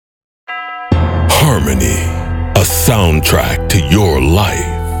Harmony, a soundtrack to your life,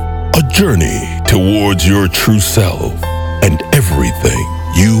 a journey towards your true self and everything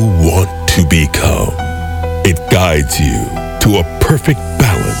you want to become. It guides you to a perfect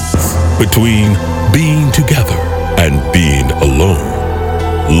balance between being together and being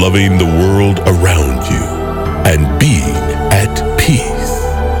alone, loving the world around you and being at peace,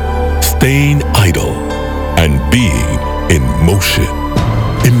 staying idle and being in motion.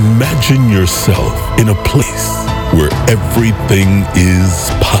 Imagine yourself in a place where everything is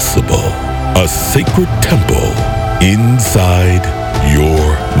possible, a sacred temple inside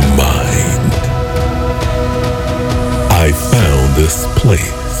your mind. I found this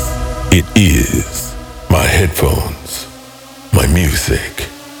place. It is my headphones, my music,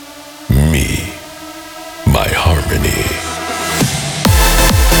 me, my harmony.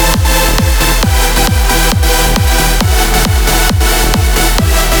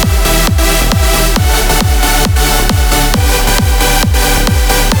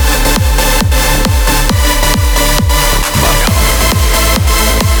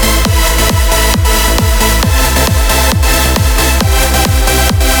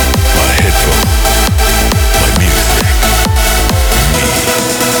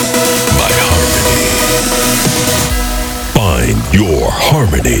 Your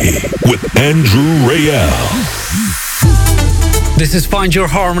Harmony with Andrew Rayel. This is Find Your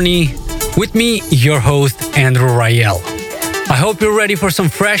Harmony with me, your host, Andrew Rayel. I hope you're ready for some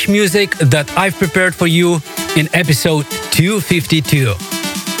fresh music that I've prepared for you in episode 252.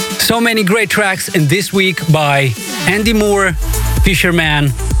 So many great tracks in this week by Andy Moore,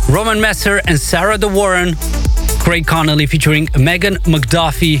 Fisherman, Roman Messer and Sarah De Warren, Craig Connelly featuring Megan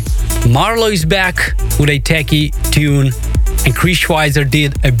McDuffie, Marlo is back with a techie tune, and Chris Schweizer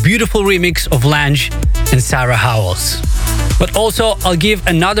did a beautiful remix of Lange and Sarah Howells. But also, I'll give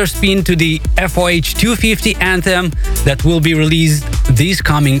another spin to the FOH 250 anthem that will be released this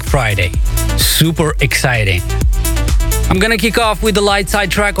coming Friday. Super exciting. I'm gonna kick off with the light side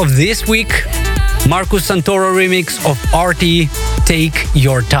track of this week, Marcus Santoro remix of RT, Take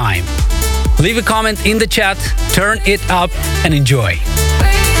Your Time. Leave a comment in the chat, turn it up and enjoy.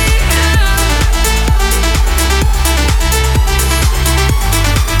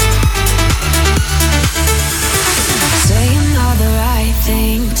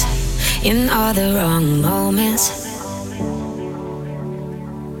 In all the wrong moments,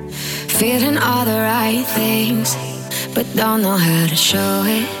 feeling all the right things, but don't know how to show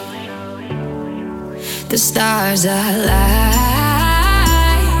it. The stars align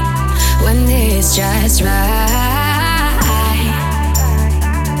when it's just right,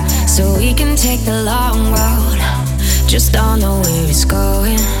 so we can take the long road, just don't know where it's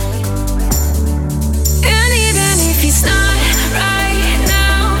going. And even if it's not right,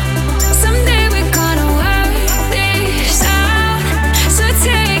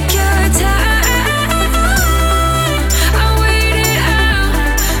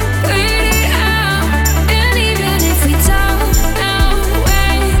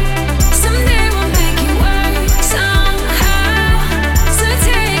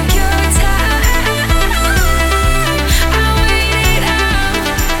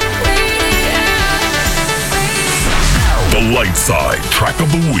 Light side track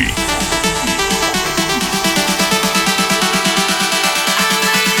of the week.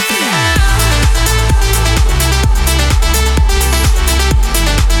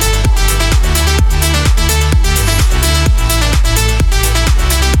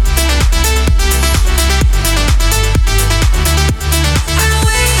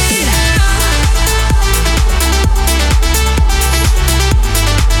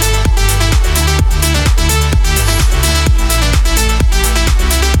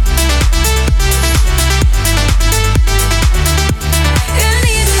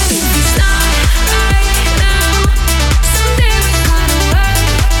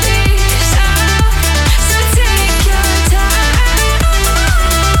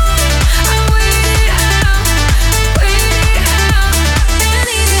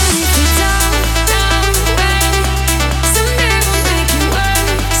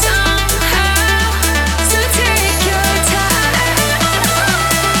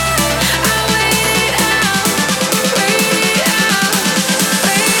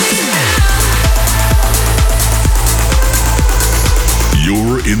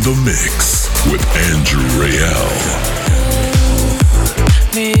 In the mix with Andrew Rayel.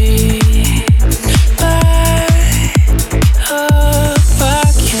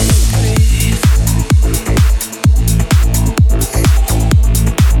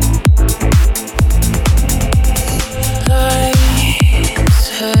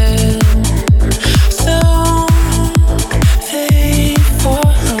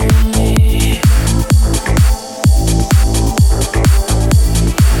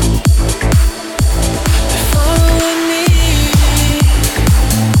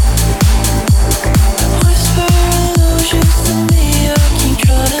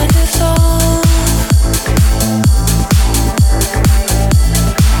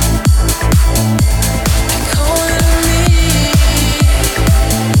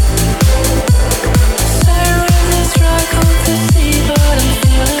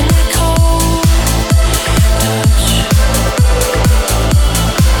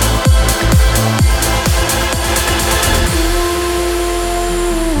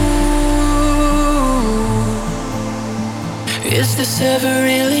 Is this ever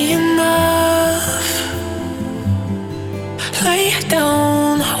really enough? Lay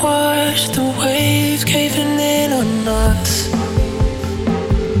down, watch the waves caving in on us.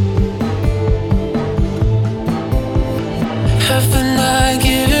 Haven't I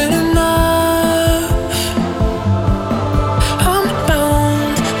given enough? I'm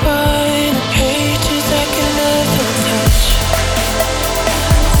bound by the pages I can never touch.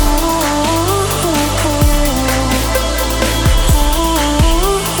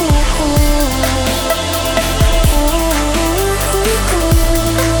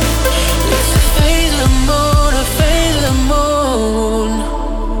 It's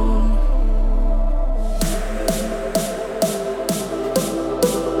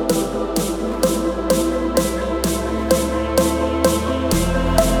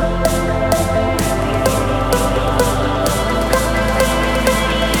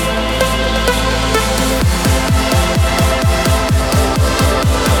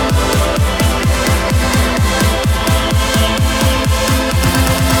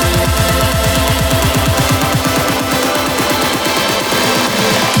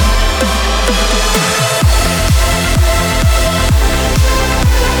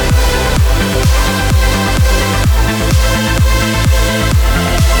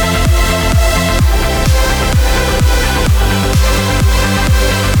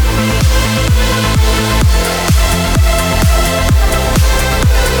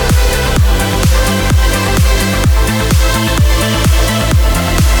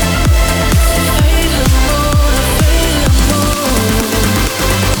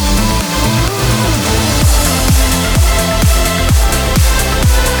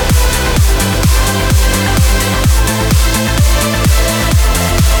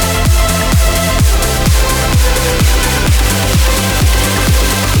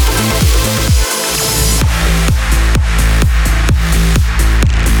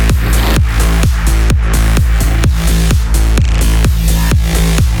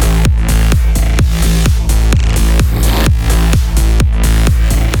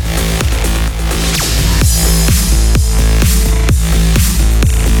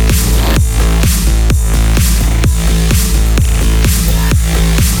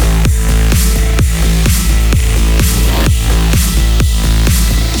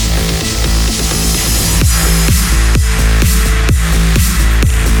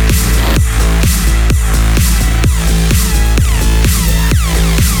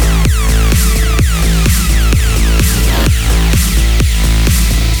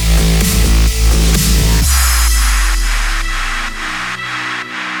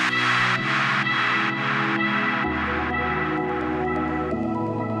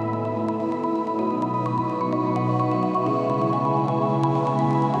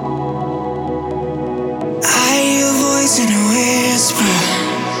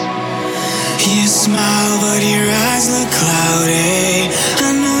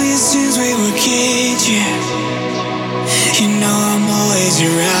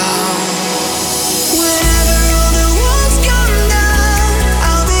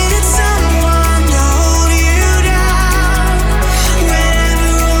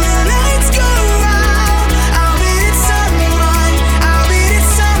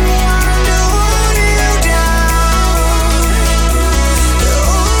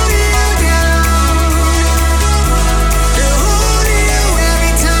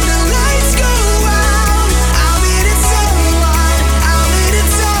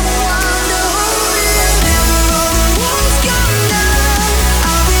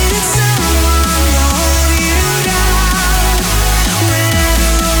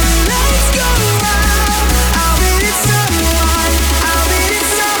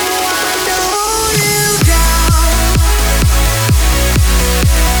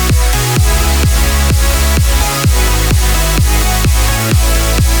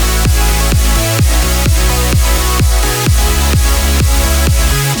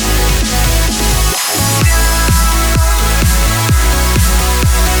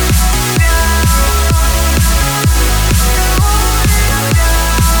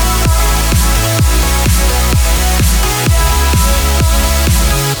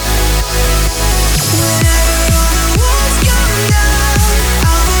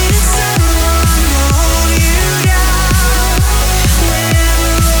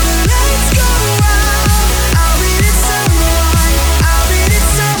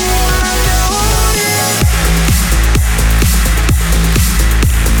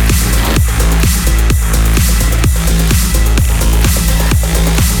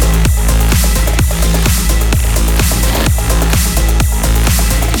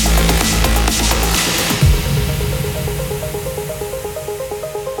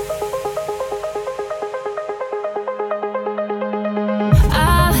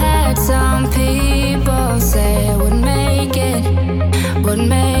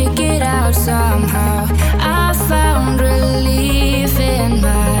out somehow. I found relief in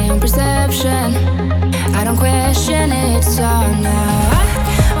my own perception. I don't question it, so now I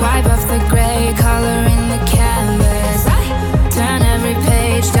wipe off the gray color in the canvas. I turn every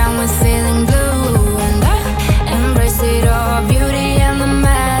page down with feeling blue, and I embrace it all, beauty and the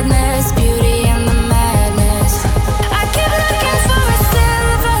madness, beauty and the madness. I keep looking for a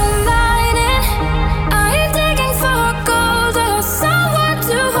silver lining. I ain't digging for gold or someone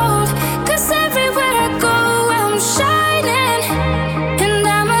to hold, 'cause everywhere I go I'm shining, and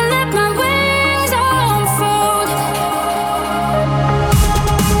I'ma let my wings unfold.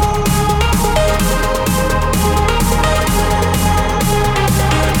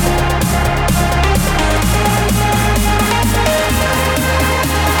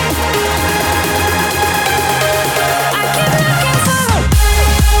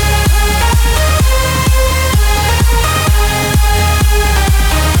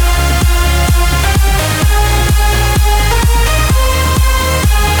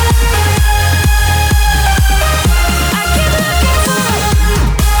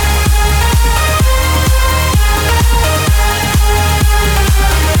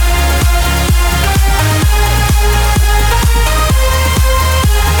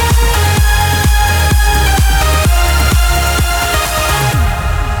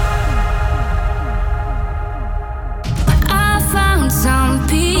 I found some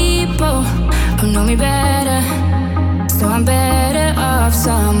people who know me better, so I'm better off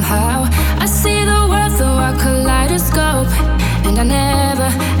somehow. I see the world through a kaleidoscope, and I never,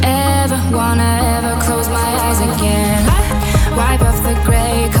 ever wanna ever close my eyes again. I wipe off the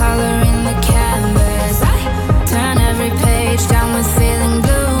gray color in the canvas. I turn every page down with feeling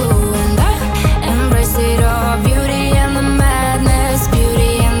blue, and I embrace it all, beauty and the madness,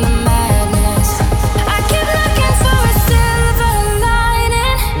 beauty and the madness. I keep looking for a silver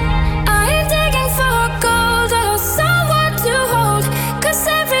lining. I ain't digging for gold or someone to hold, 'cause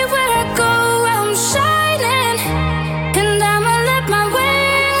everywhere I go I'm shining, and I'ma let my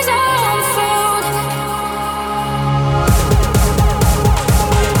wings unfold.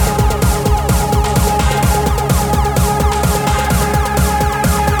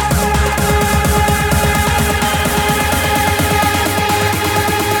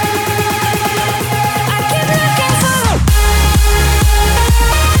 I keep looking for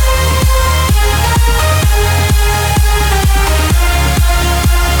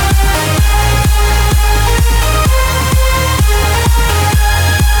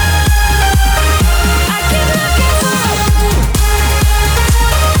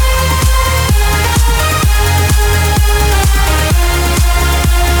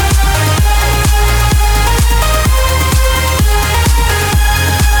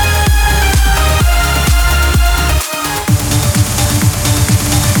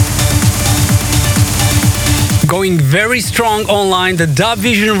Going very strong online, the Dub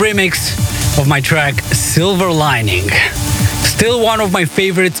Vision remix of my track Silver Lining. Still one of my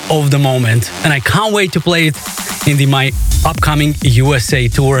favorites of the moment, and I can't wait to play it in my upcoming USA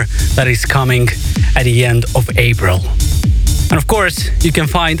tour that is coming at the end of April. And of course, you can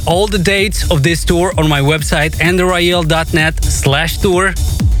find all the dates of this tour on my website andrewrayel.net/tour,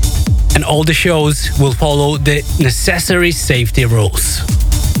 and all the shows will follow the necessary safety rules.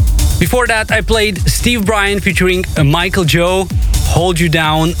 Before that, I played Steve Bryan featuring Michael Joe, Hold You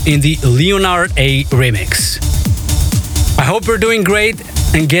Down in the Leonard A remix. I hope you're doing great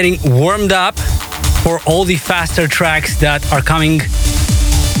and getting warmed up for all the faster tracks that are coming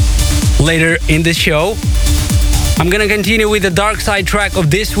later in the show. I'm gonna continue with the Dark Side track of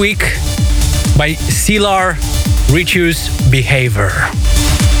this week by Silar, Richu's Behavior.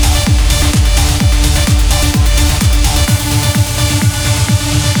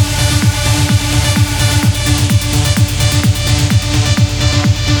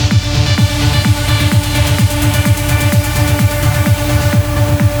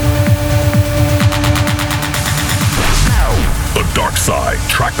 Dark Side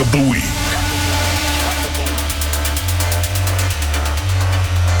track of the week.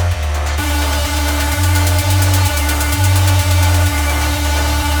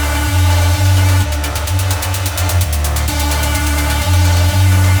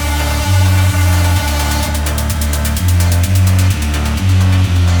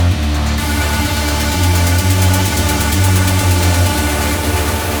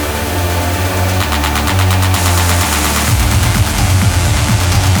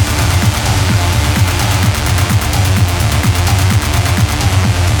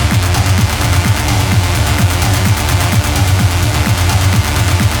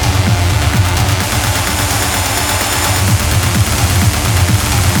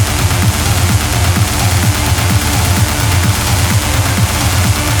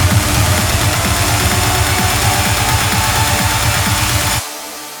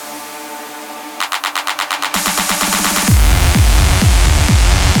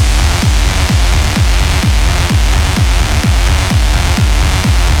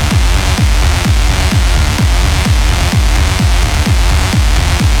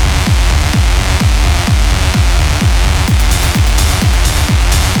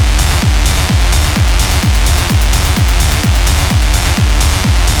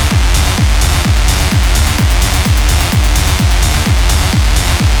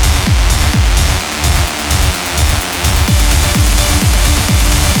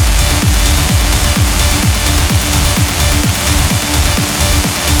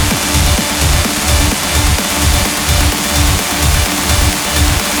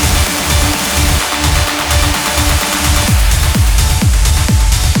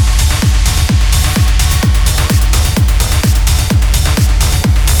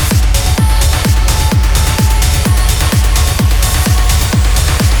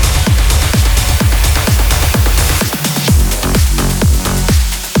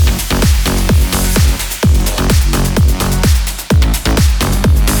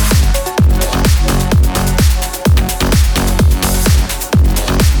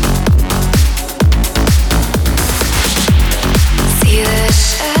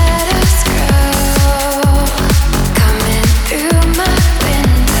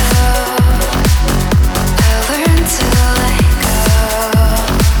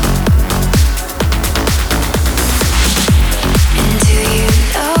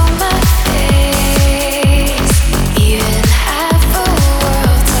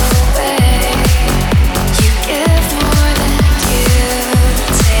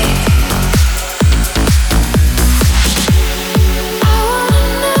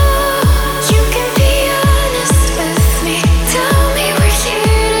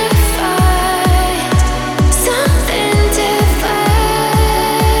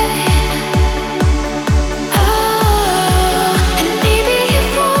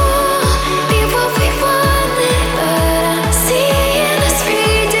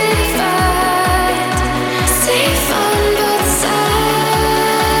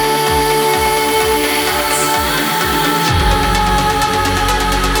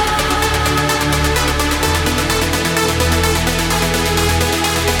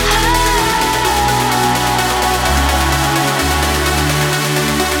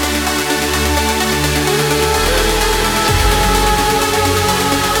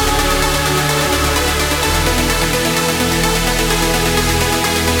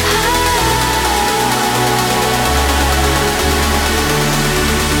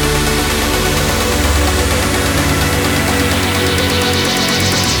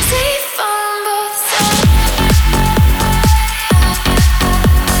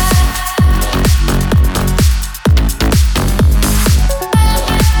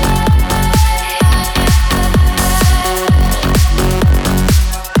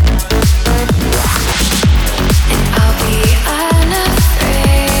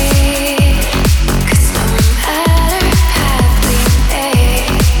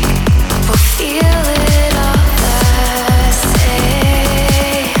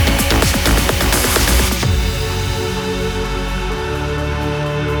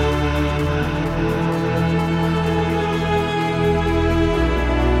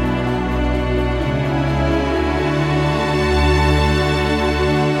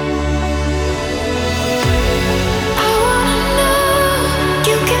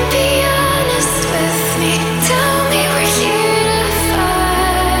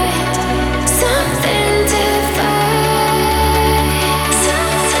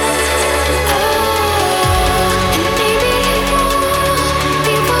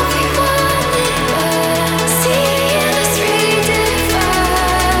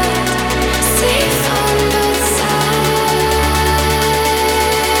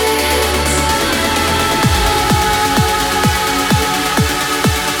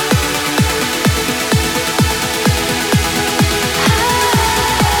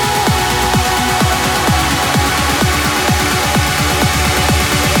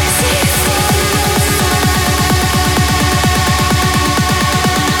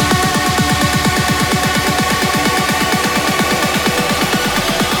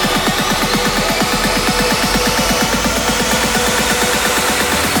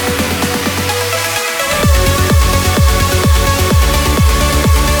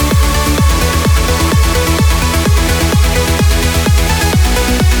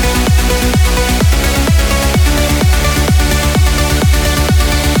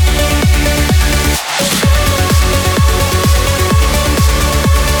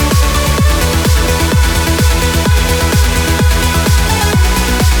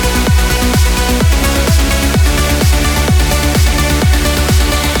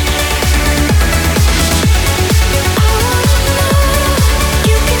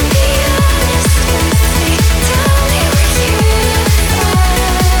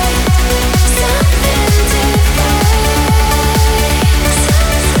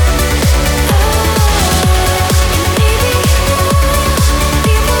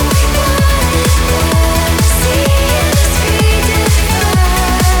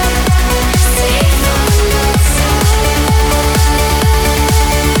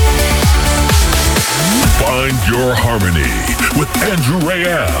 Your Harmony with Andrew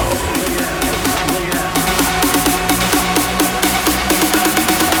Rayel.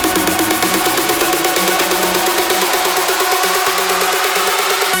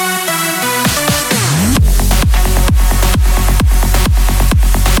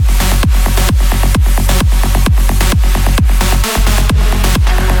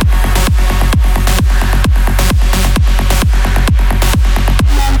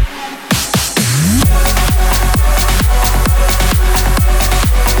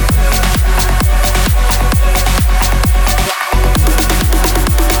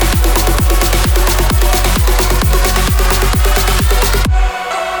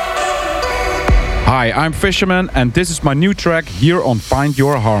 Hi, I'm Fisherman, and this is my new track here on Find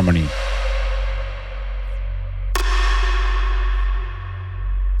Your Harmony.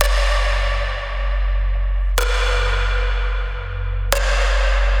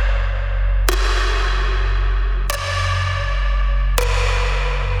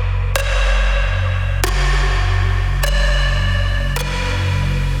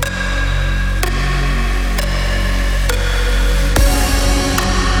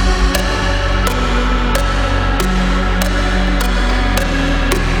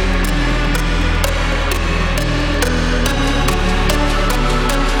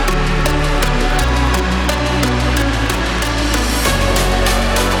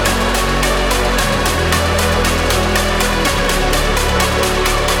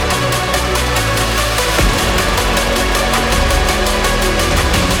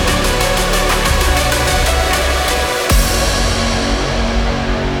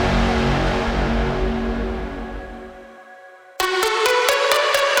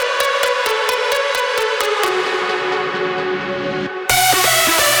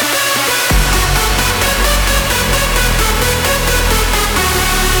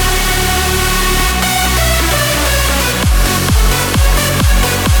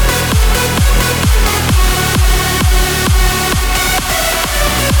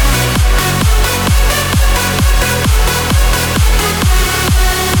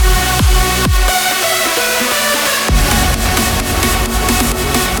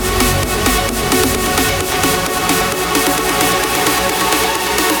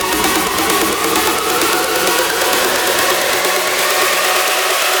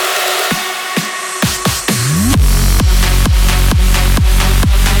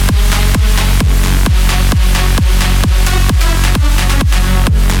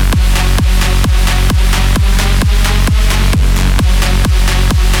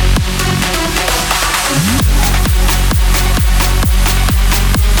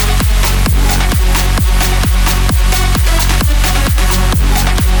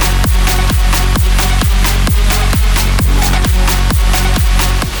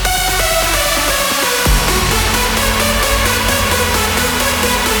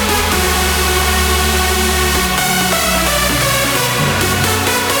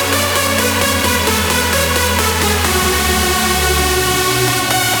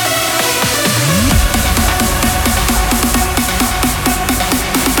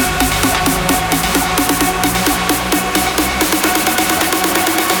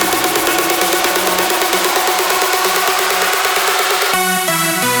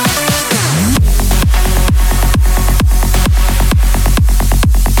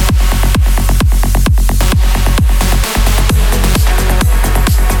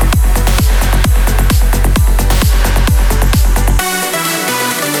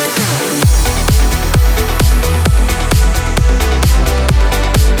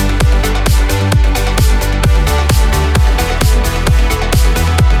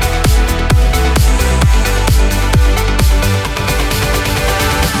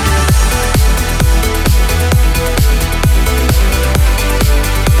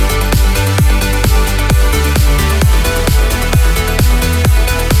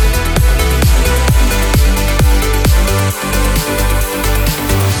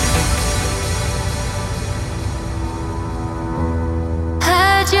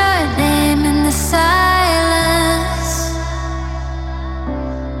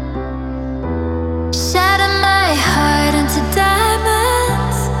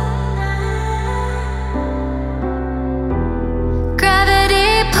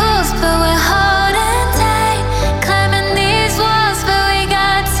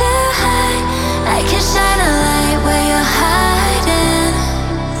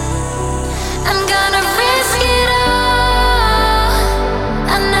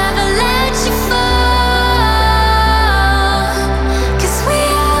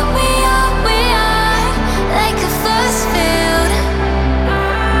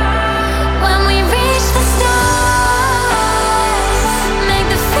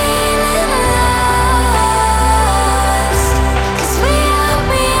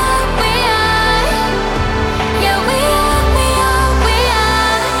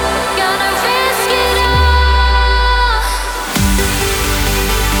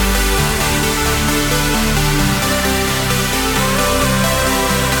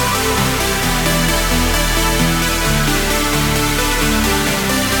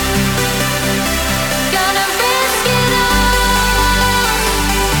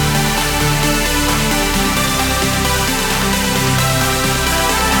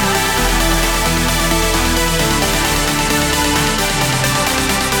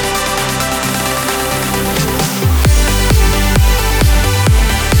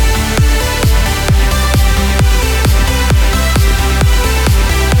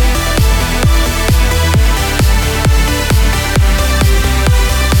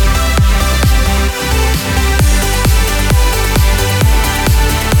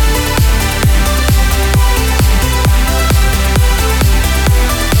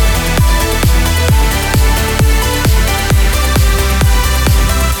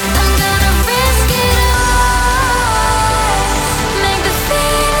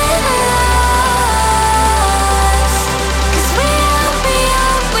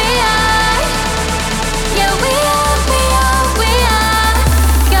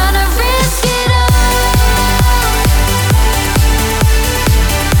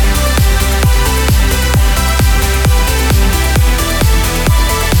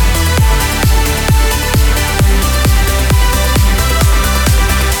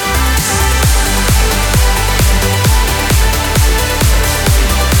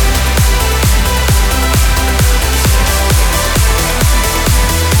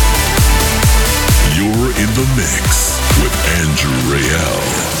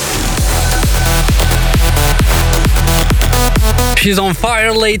 She's on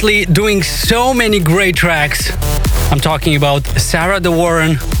fire lately, doing so many great tracks. I'm talking about Sarah De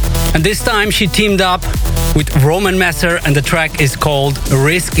Warren. And this time she teamed up with Roman Messer and the track is called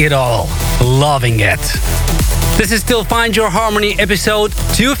Risk It All. Loving it. This is still Find Your Harmony episode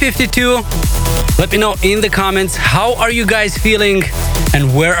 252. Let me know in the comments how are you guys feeling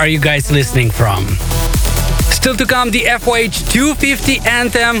and where are you guys listening from. Still to come the FYH 250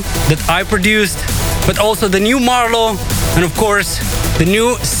 anthem that I produced, but also the new Marlo and of course the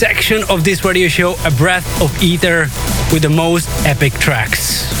new section of this radio show, A Breath of Ether, with the most epic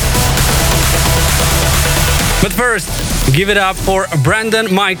tracks. But first, give it up for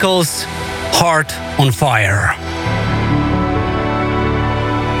Brandon Michaels, Heart on Fire.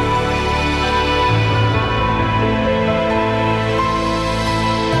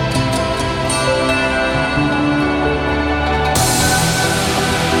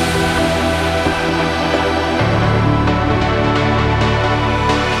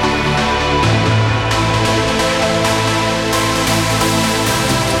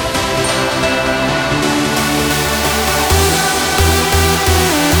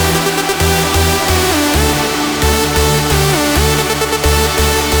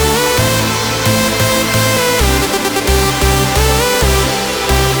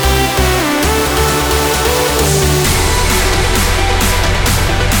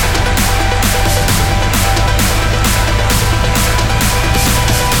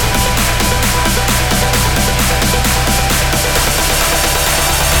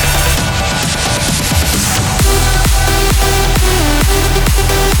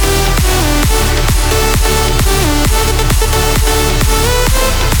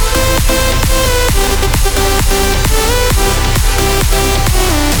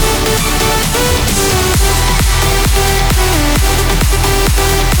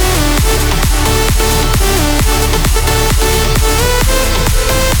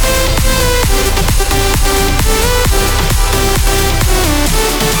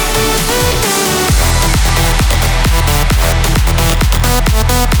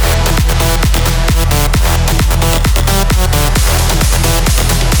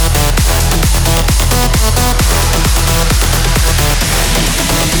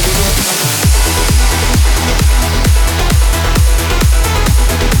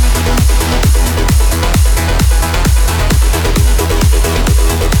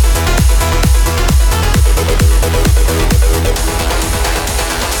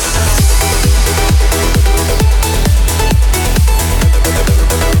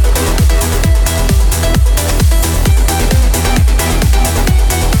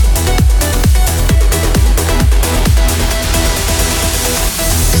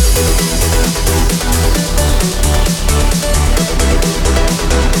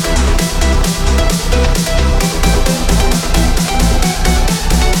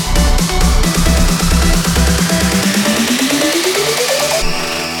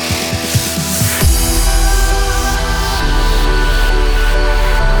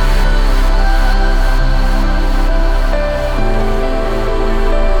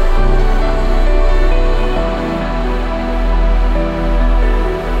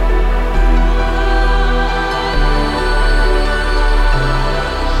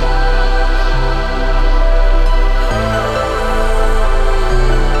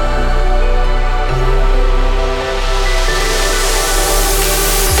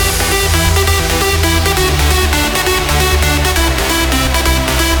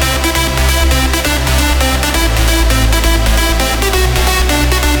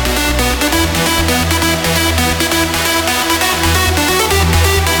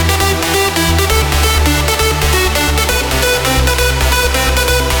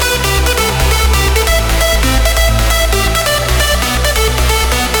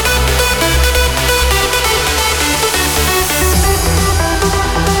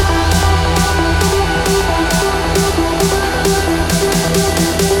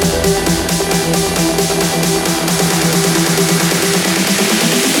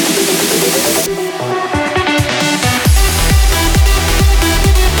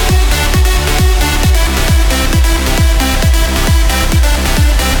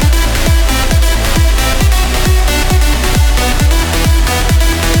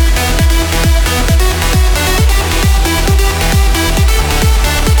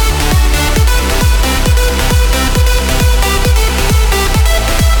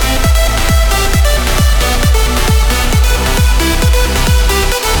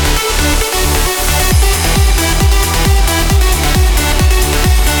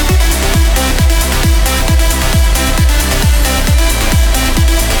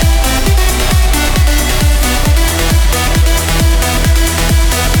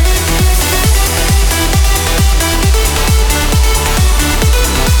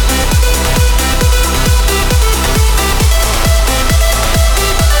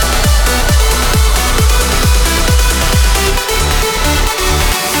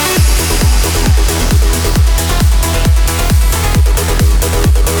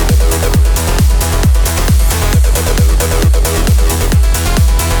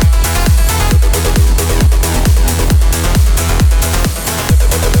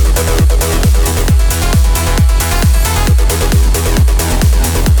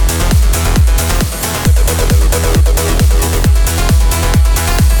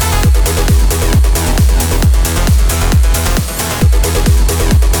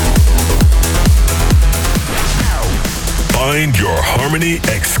 Harmony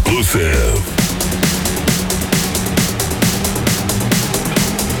exclusive.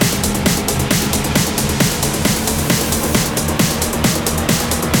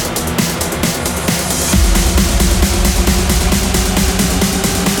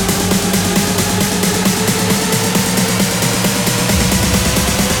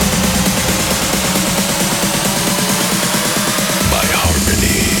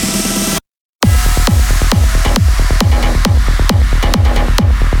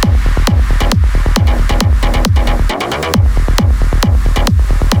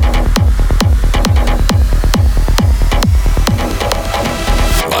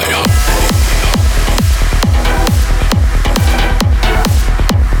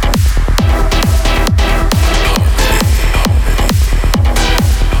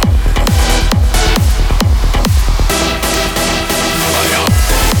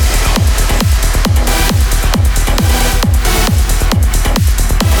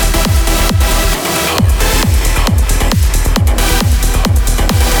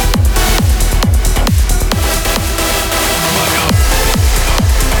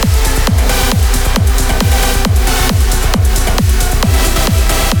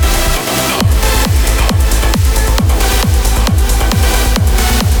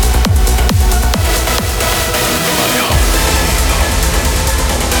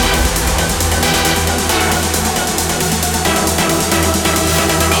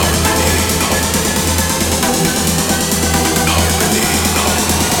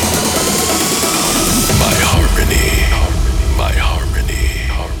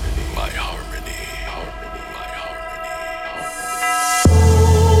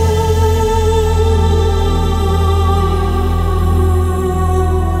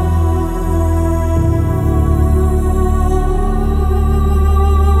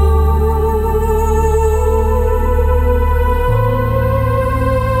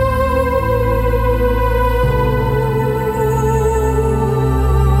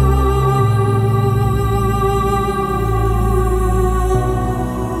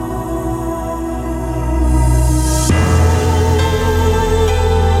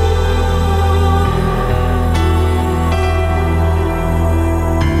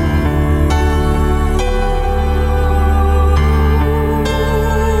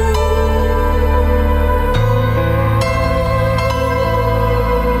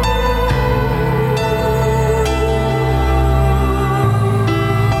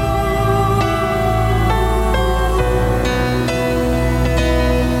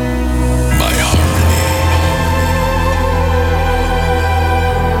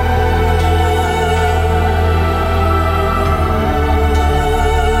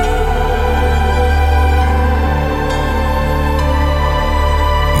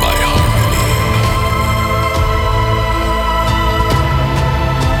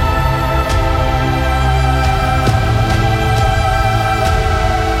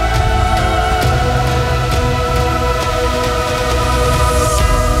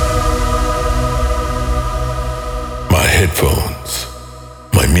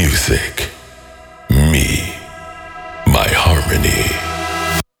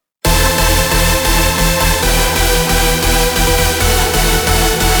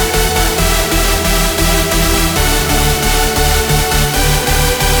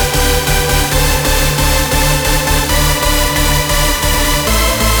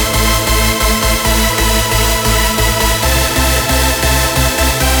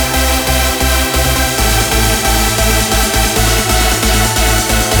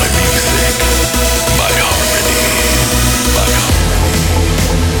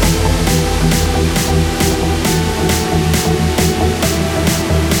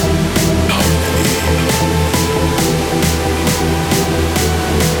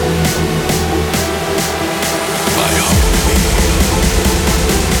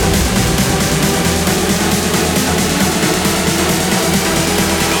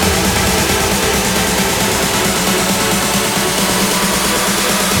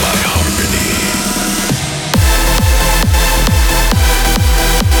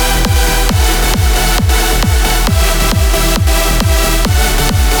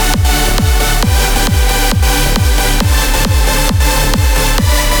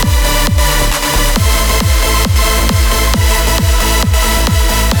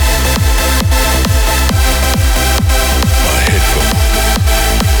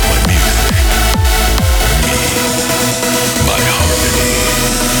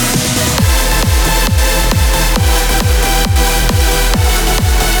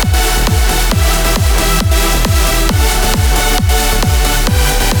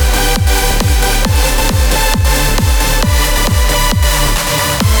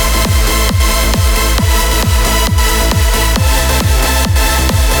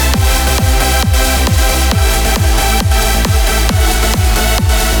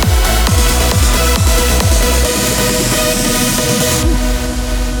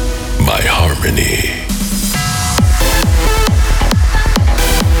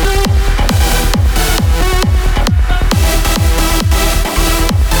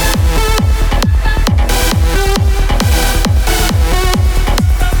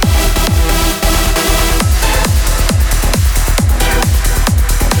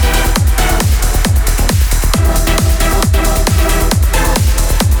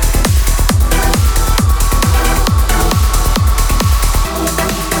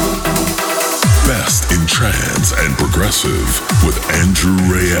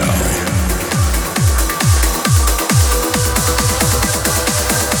 Andrew Rayel.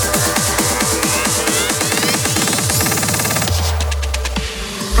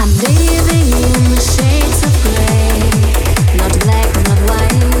 I'm living in the shades of gray, not black, not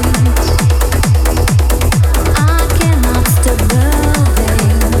white. I cannot stop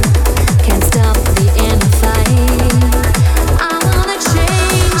moving, can't stop the inner fight. I wanna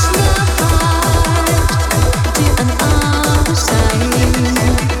change the heart to another side,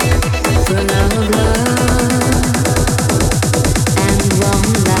 full of love and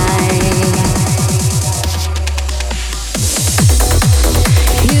warm light.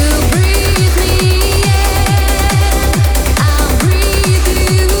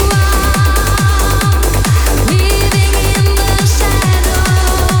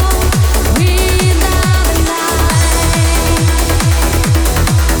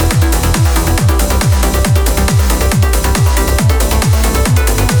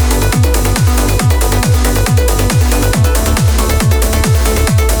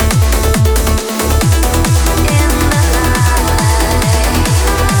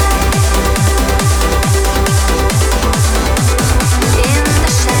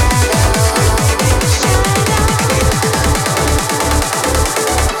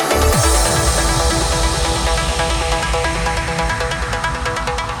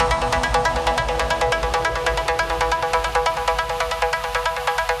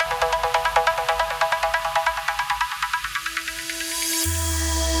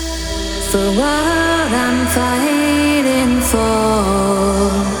 For what I'm fighting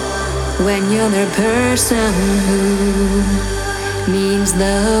for, when you're the person who means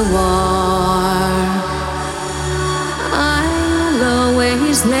the war, I'll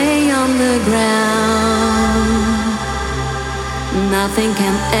always lay on the ground. Nothing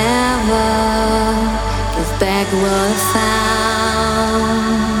can ever give back what I found.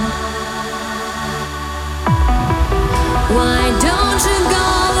 Why don't you go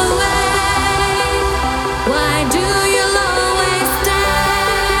away? Why do you always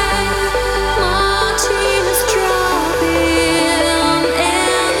stay? More tears dropping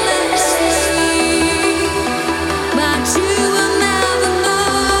endlessly, but you will never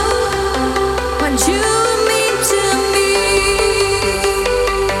know what you mean to me.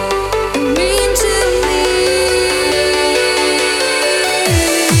 Mean to me.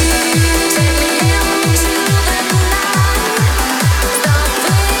 Take me into the night. Stop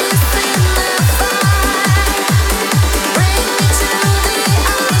wasting the fight. Bring me to the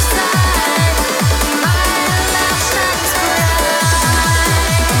other side. My love shines bright.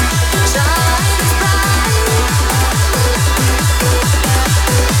 Shines bright.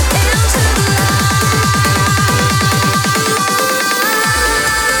 Into the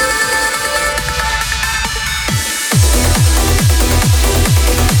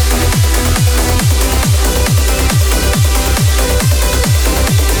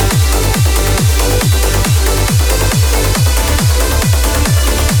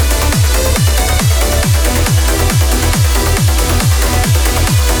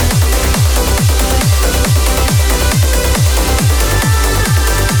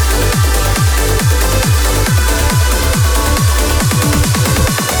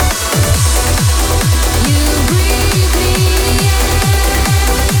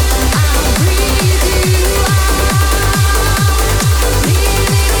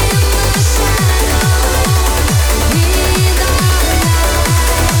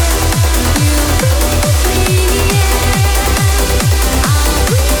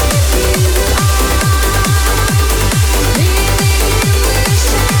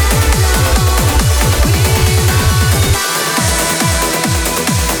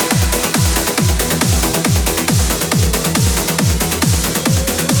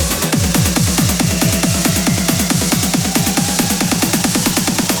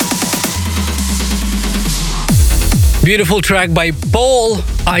Beautiful track by Paul,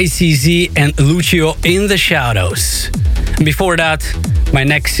 ICZ, and Lucio, In the Shadows. And before that, my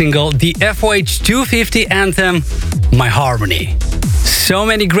next single, the FOH 250 anthem, My Harmony. So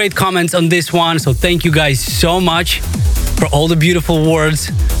many great comments on this one, so thank you guys so much for all the beautiful words,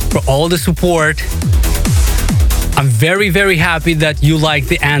 for all the support. I'm very, very happy that you like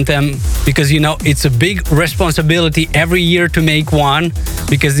the anthem because, you know, it's a big responsibility every year to make one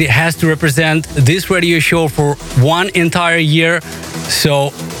because it has to represent this radio show for one entire year.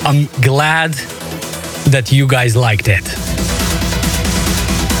 So I'm glad that you guys liked it.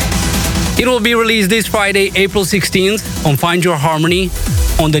 It will be released this Friday, April 16th on Find Your Harmony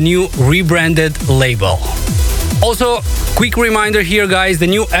on the new rebranded label. Also, quick reminder here, guys, the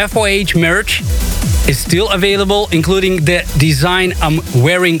new FOH merch is still available, including the design I'm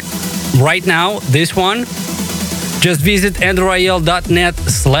wearing right now, this one. Just visit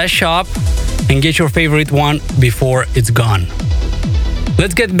andrewrayel.net/shop and get your favorite one before it's gone.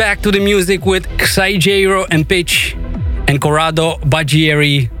 Let's get back to the music with Xai Jairo and Pitch and Corrado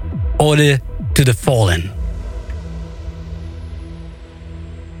Baggieri, Ode to the Fallen.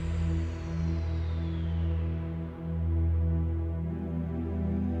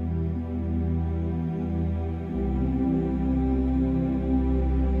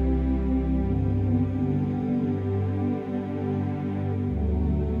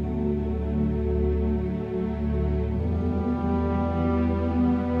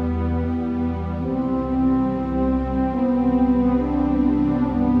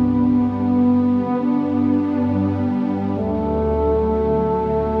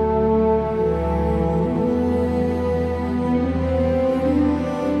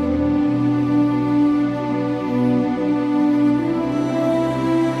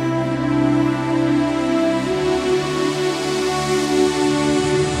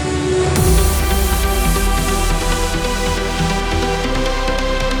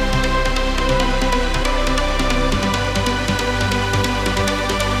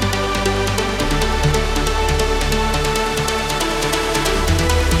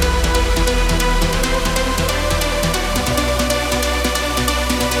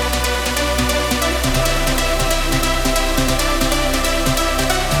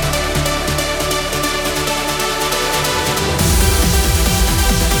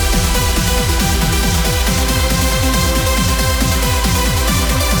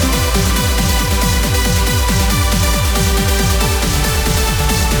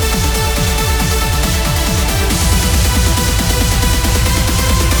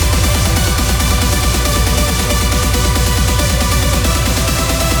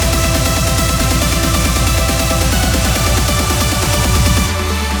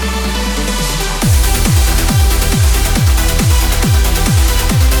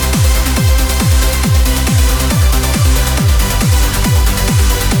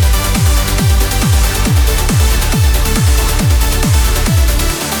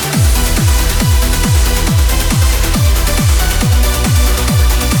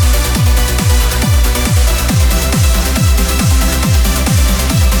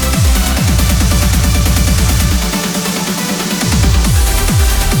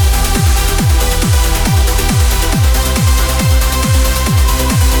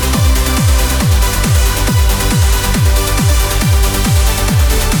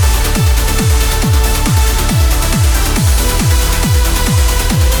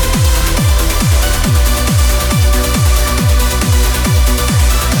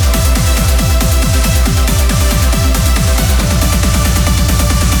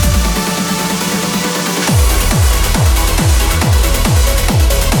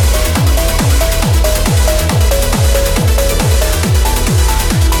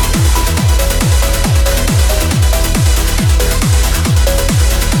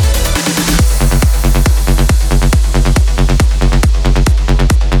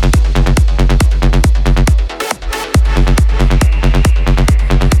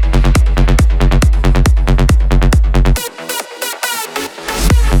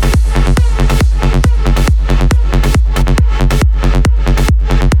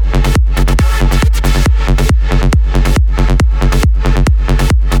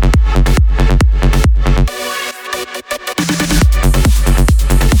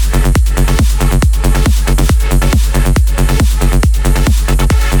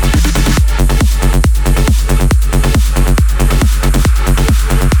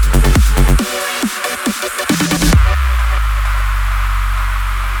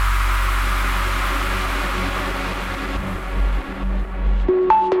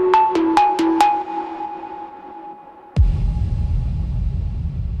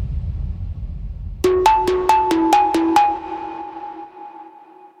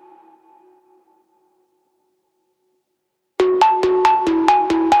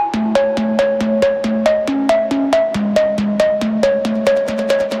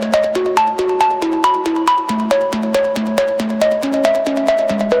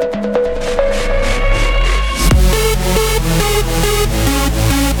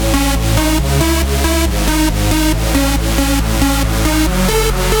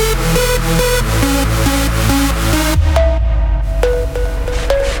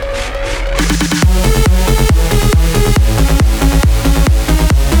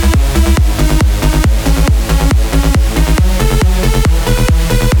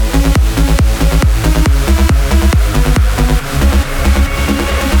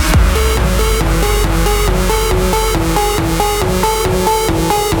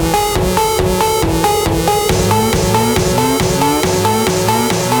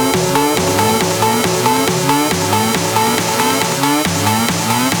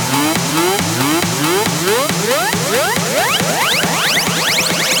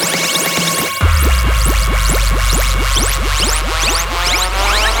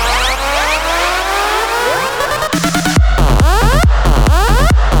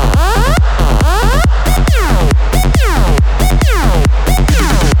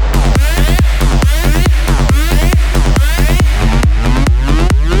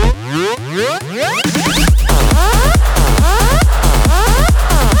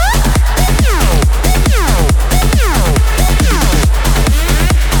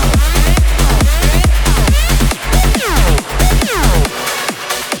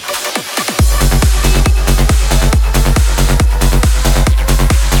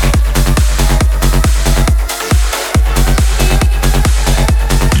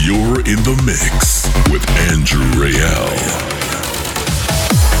 in the mix with Andrew Rayel.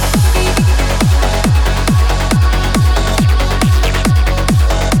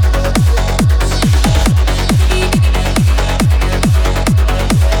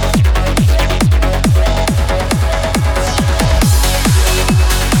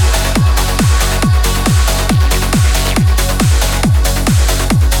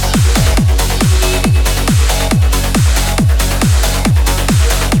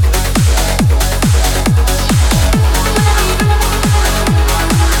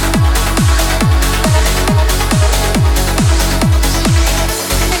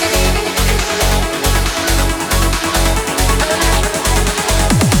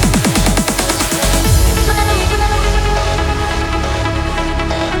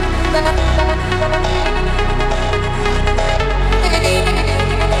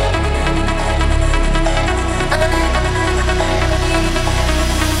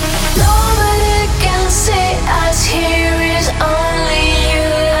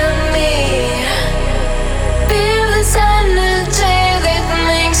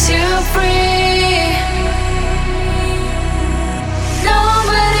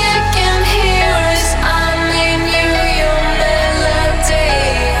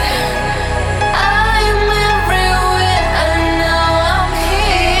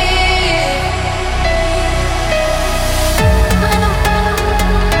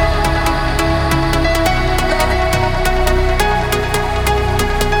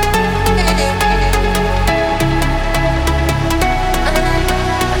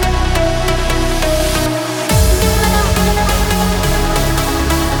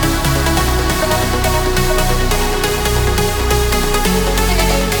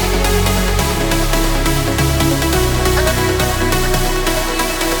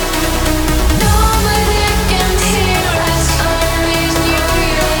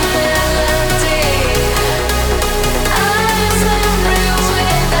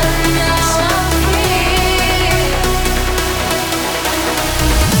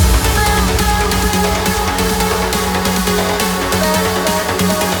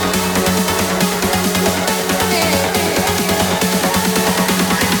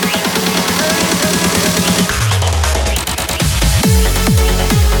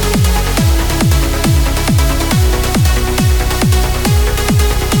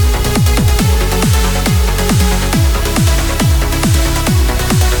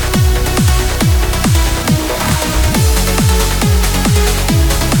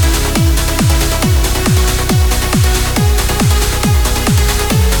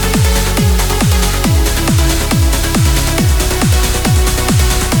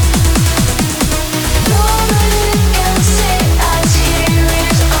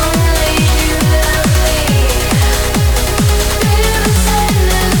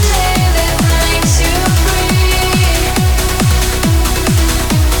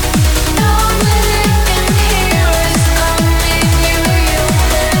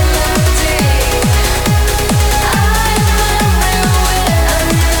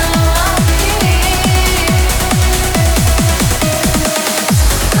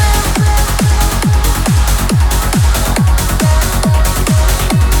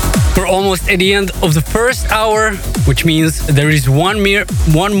 Almost at the end of the first hour, which means there is one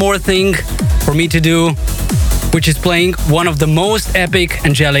more thing for me to do, which is playing one of the most epic,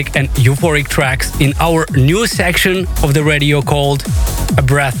 angelic and euphoric tracks in our new section of the radio called A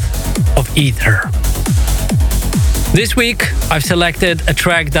Breath of Ether. This week I've selected a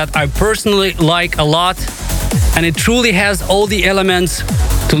track that I personally like a lot, and it truly has all the elements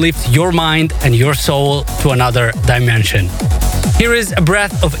to lift your mind and your soul to another dimension. Here is A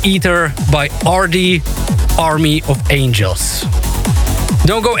Breath of Ether by RD, Army of Angels.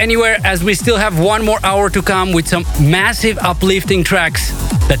 Don't go anywhere, as we still have one more hour to come with some massive uplifting tracks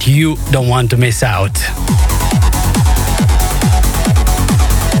that you don't want to miss out.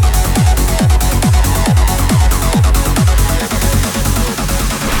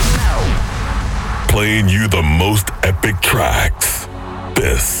 Playing you the most epic tracks.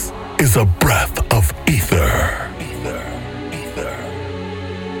 This is A Breath of Ether.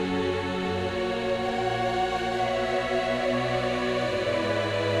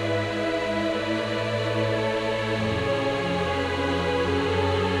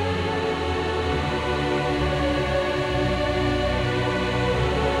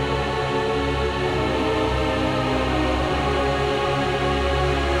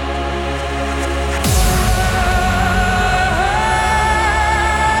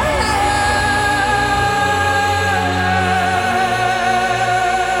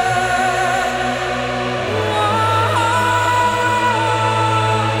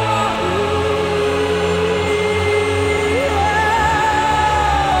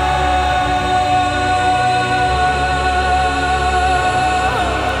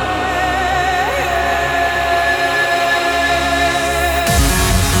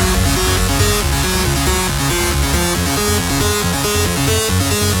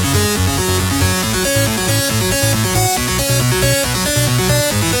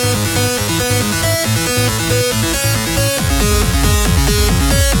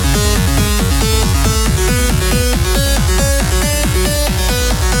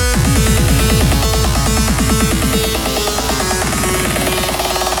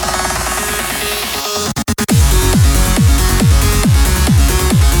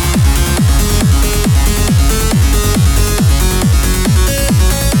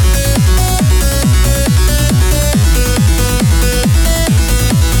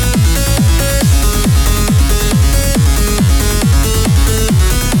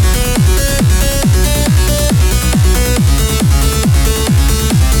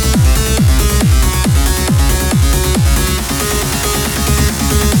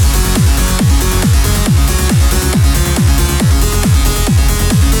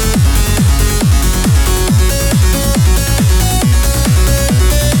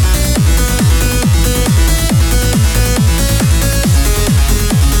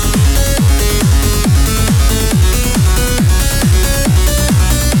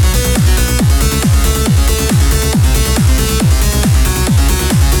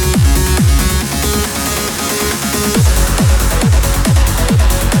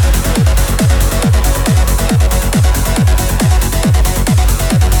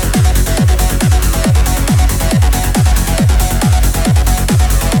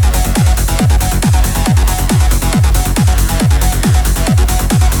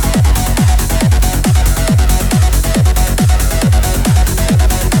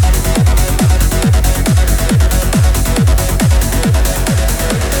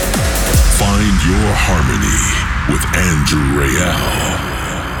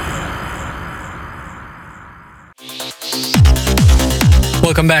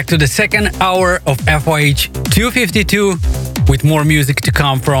 Welcome back to the second hour of FYH 252 with more music to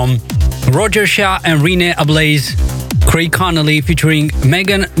come from Roger Shah and Rene Ablaze, Craig Connolly featuring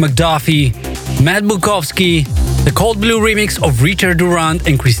Megan McDuffie, Matt Bukowski, the Cold Blue remix of Richard Durand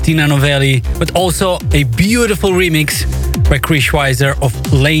and Christina Novelli, but also a beautiful remix by Chris Schweizer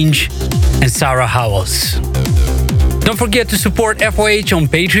of Lange and Sarah Howells. Don't forget to support FYH on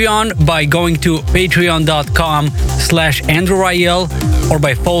Patreon by going to patreon.com/Andrew Rayel or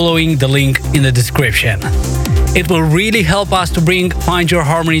by following the link in the description. It will really help us to bring Find Your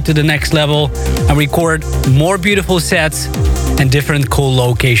Harmony to the next level and record more beautiful sets and different cool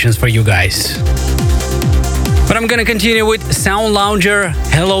locations for you guys. But I'm gonna continue with Sound Lounger,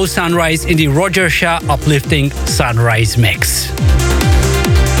 Hello Sunrise in the Roger Shah Uplifting Sunrise mix.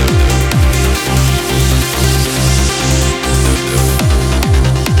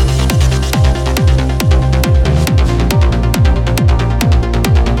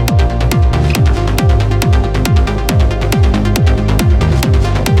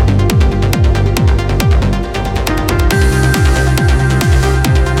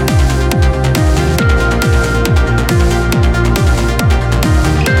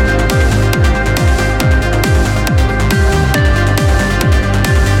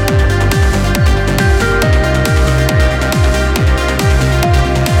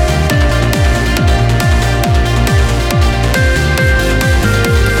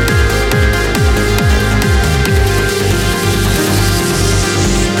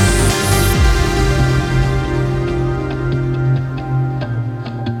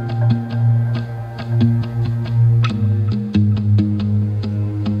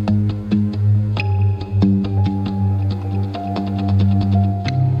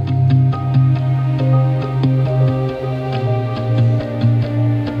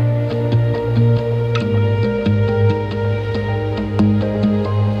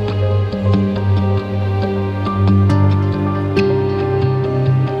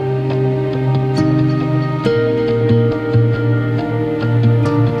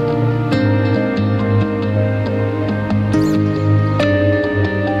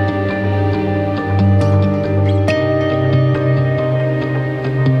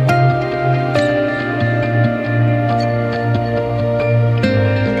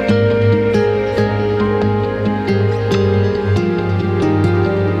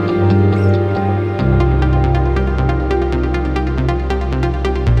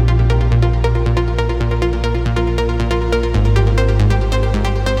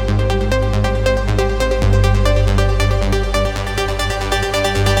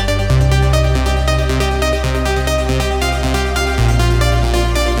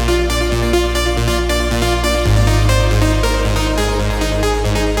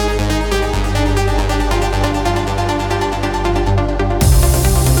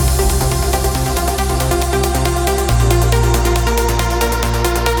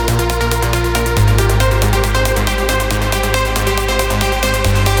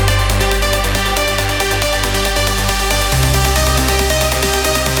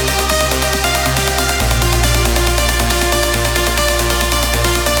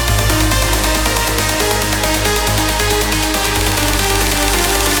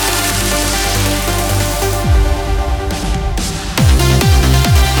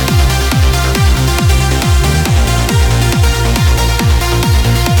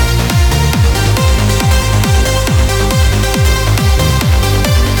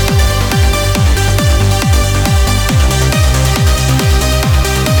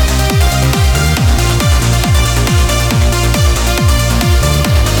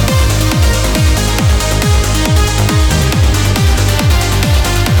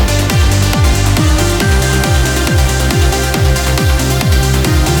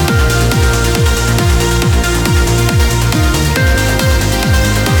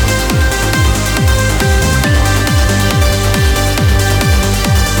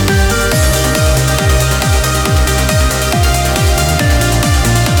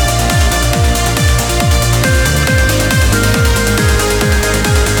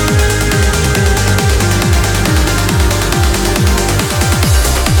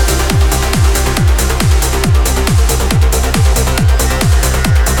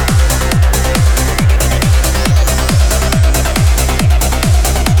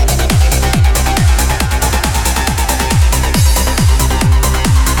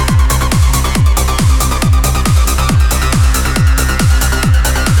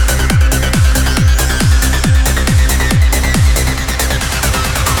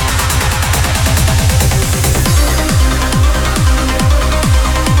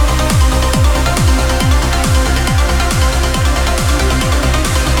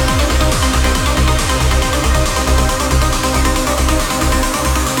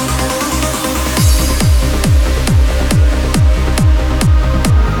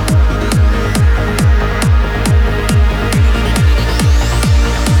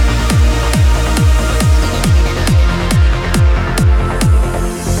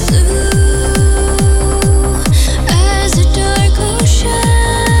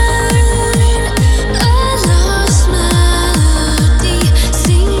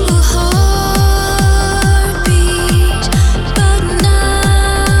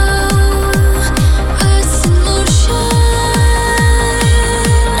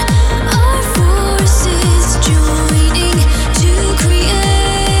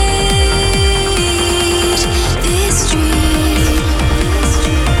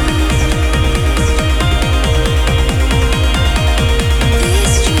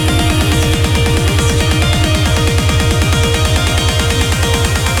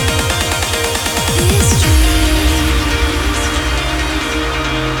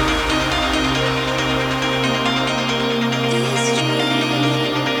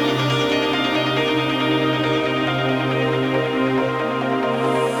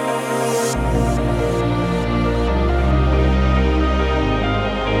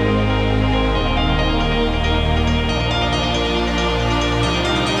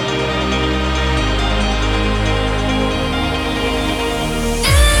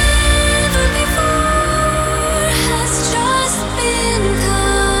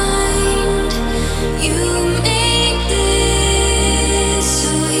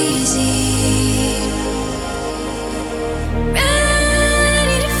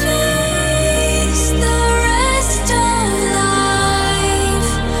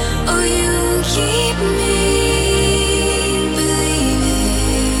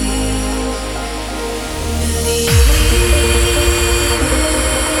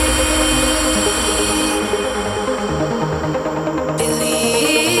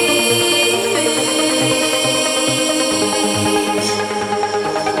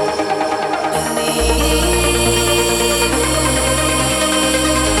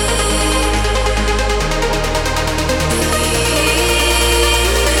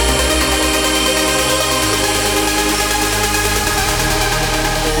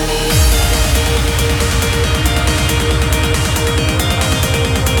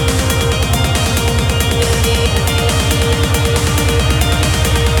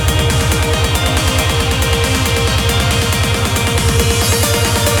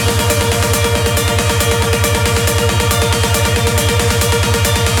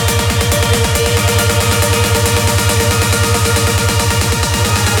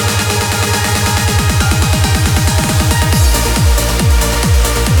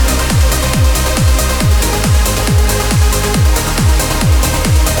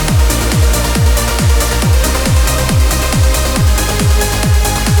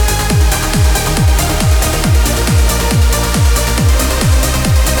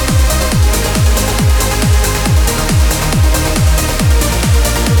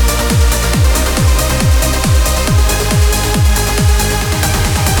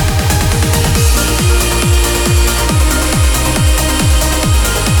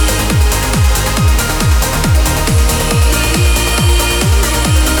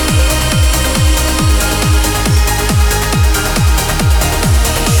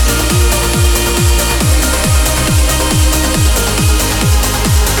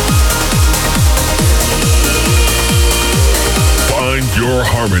 Pure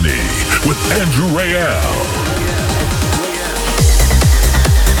Harmony with Andrew Rayel.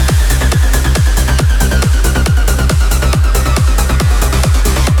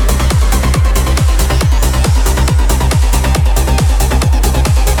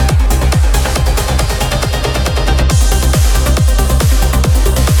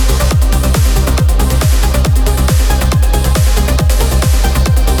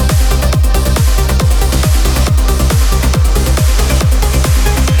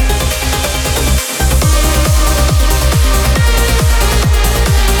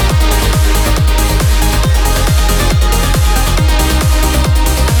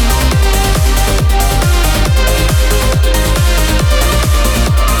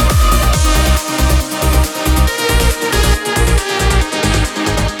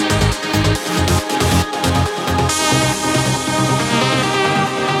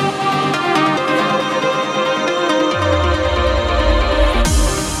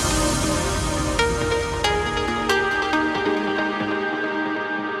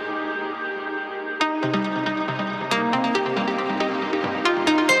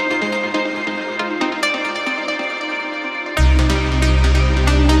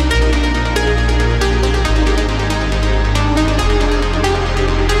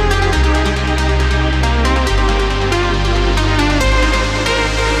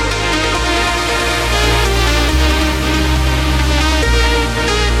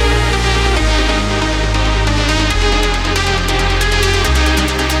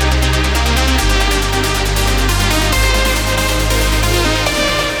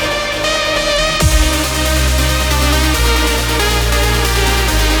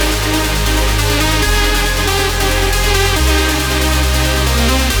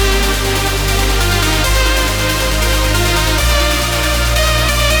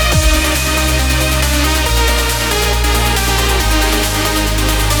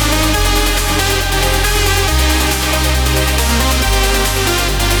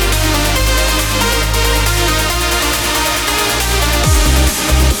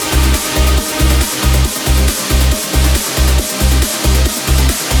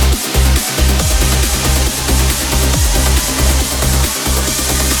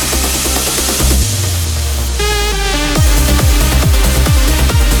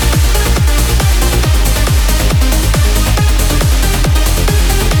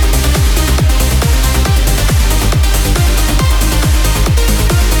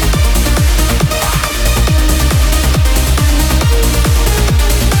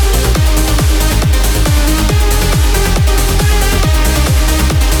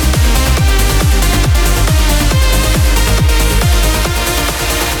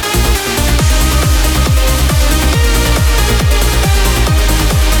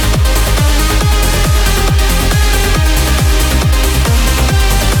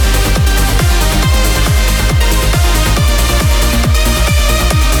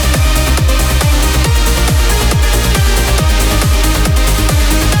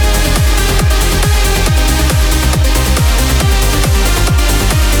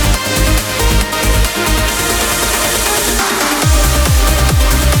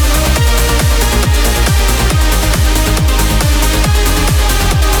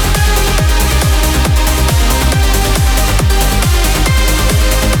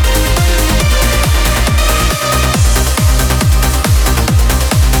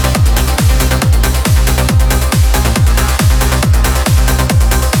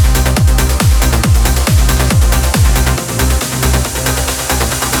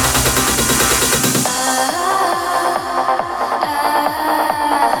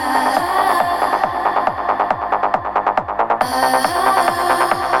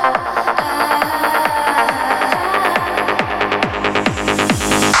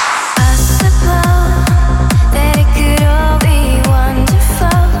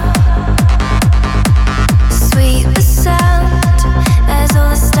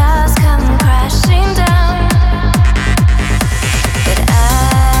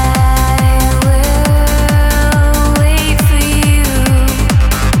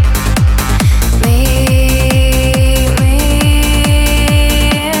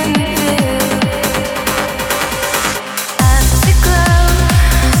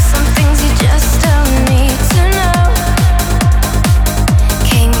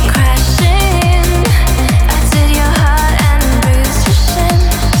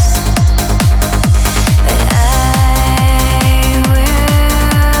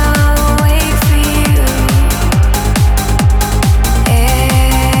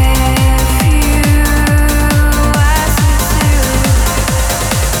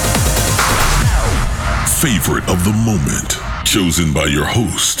 chosen by your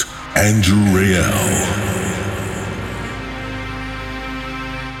host, Andrew Rayel.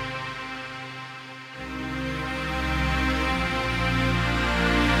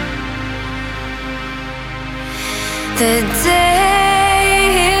 The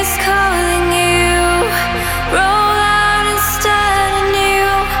day is calling you. Roll out and start anew.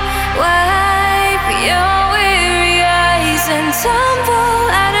 Wipe your weary eyes and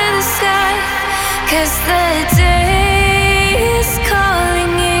tumble out of the sky. 'Cause the day is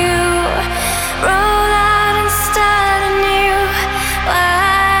calling you. Roll out and start anew.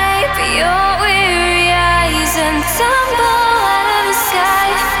 Wipe your weary eyes and tumble out of the sky.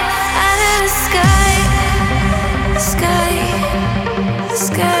 Out of the sky. Sky,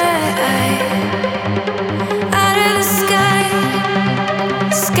 sky, out of the sky,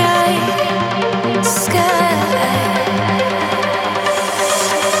 sky, sky.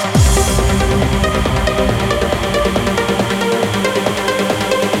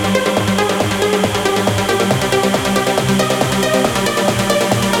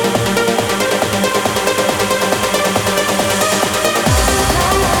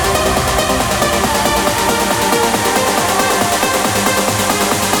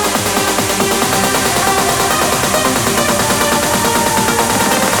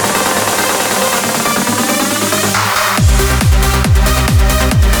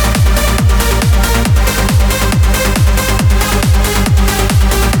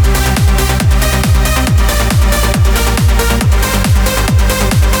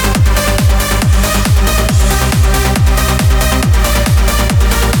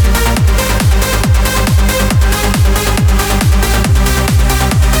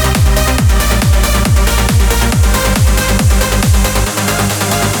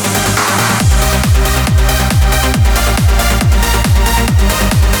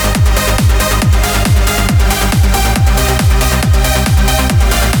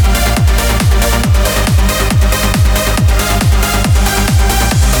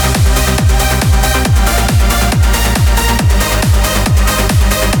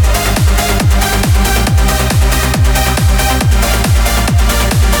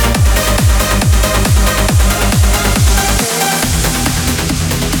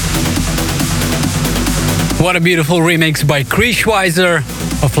 What a beautiful remix by Chris Schweizer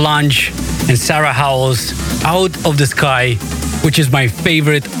of Lunch and Sarah Howell's Out of the Sky, which is my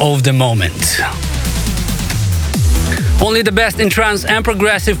favorite of the moment. Only the best in trance and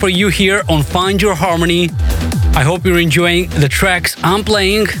progressive for you here on Find Your Harmony. I hope you're enjoying the tracks I'm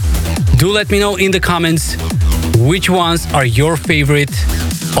playing. Do let me know in the comments which ones are your favorite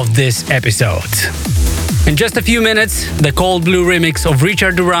of this episode. In just a few minutes, the Cold Blue remix of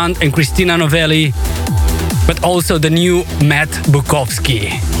Richard Durand and Christina Novelli, but also the new Matt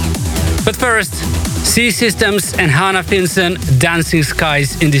Bukowski. But first, C Systems and Hannah Finson, Dancing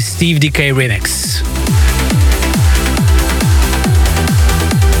Skies in the Steve Decay remix.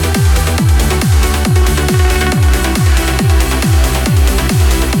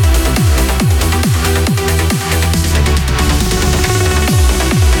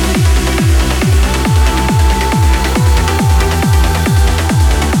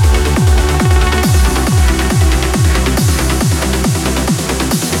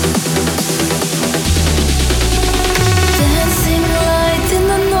 Dancing light in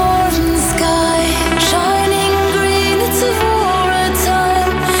the northern sky.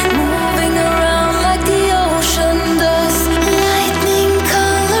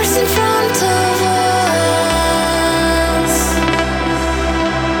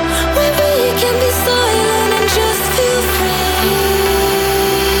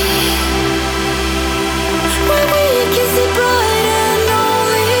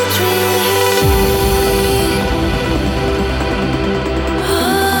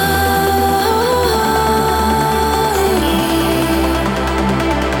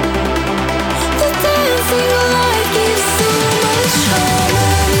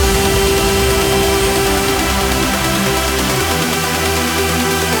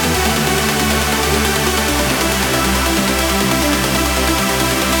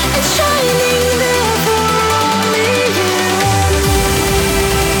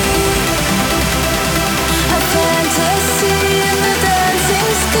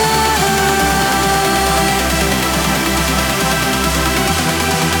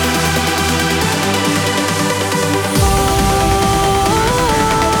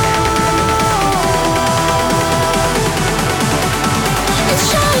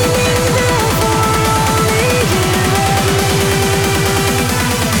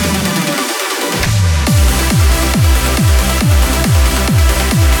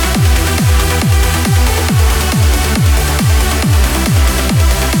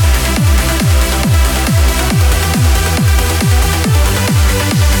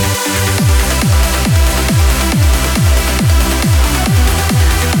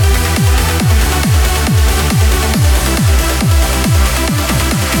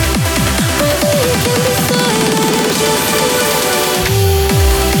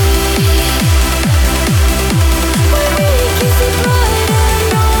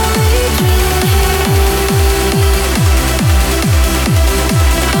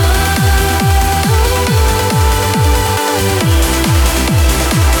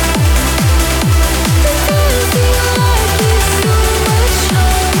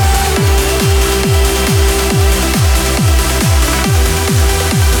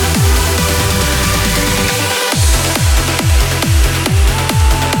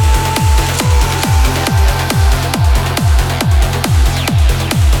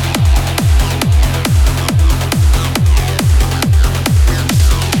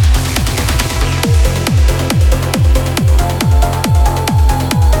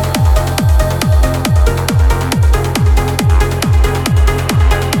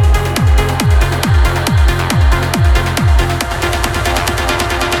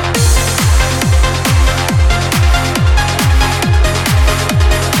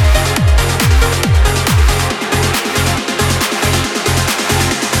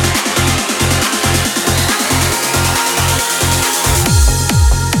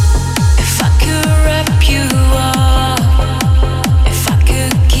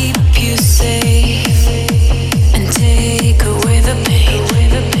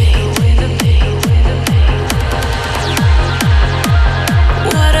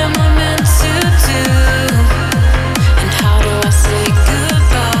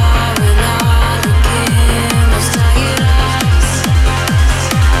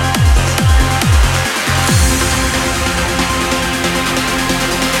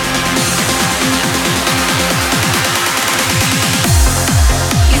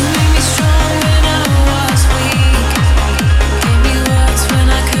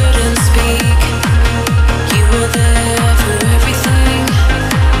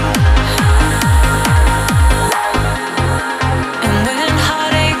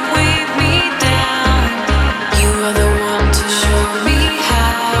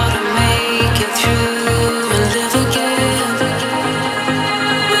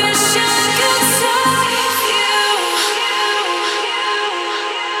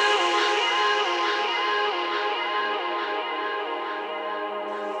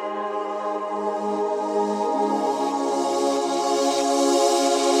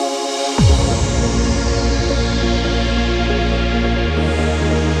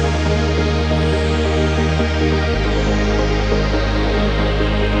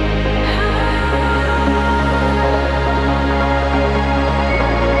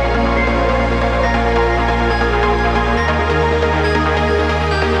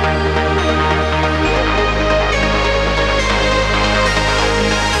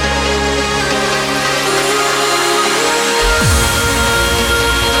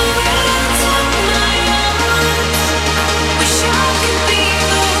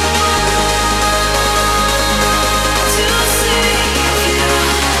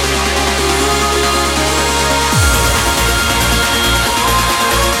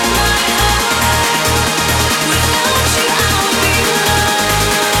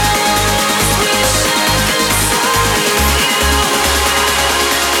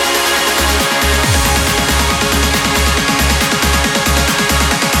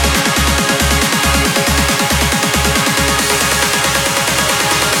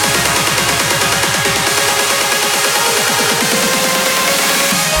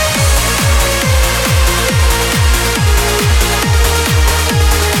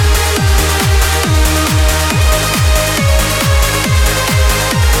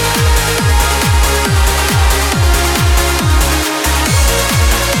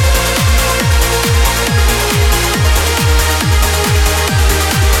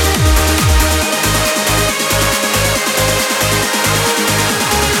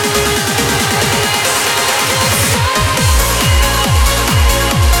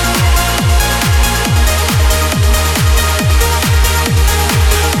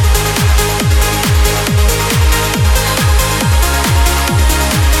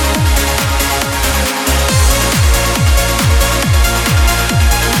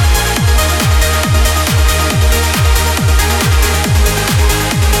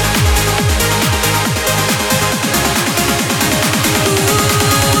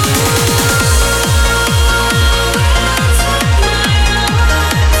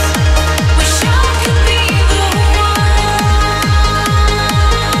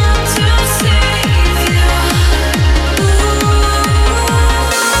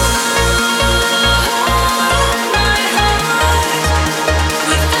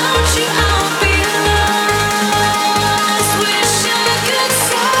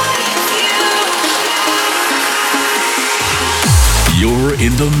 You're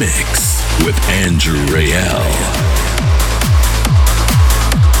in the mix with Andrew Rayel.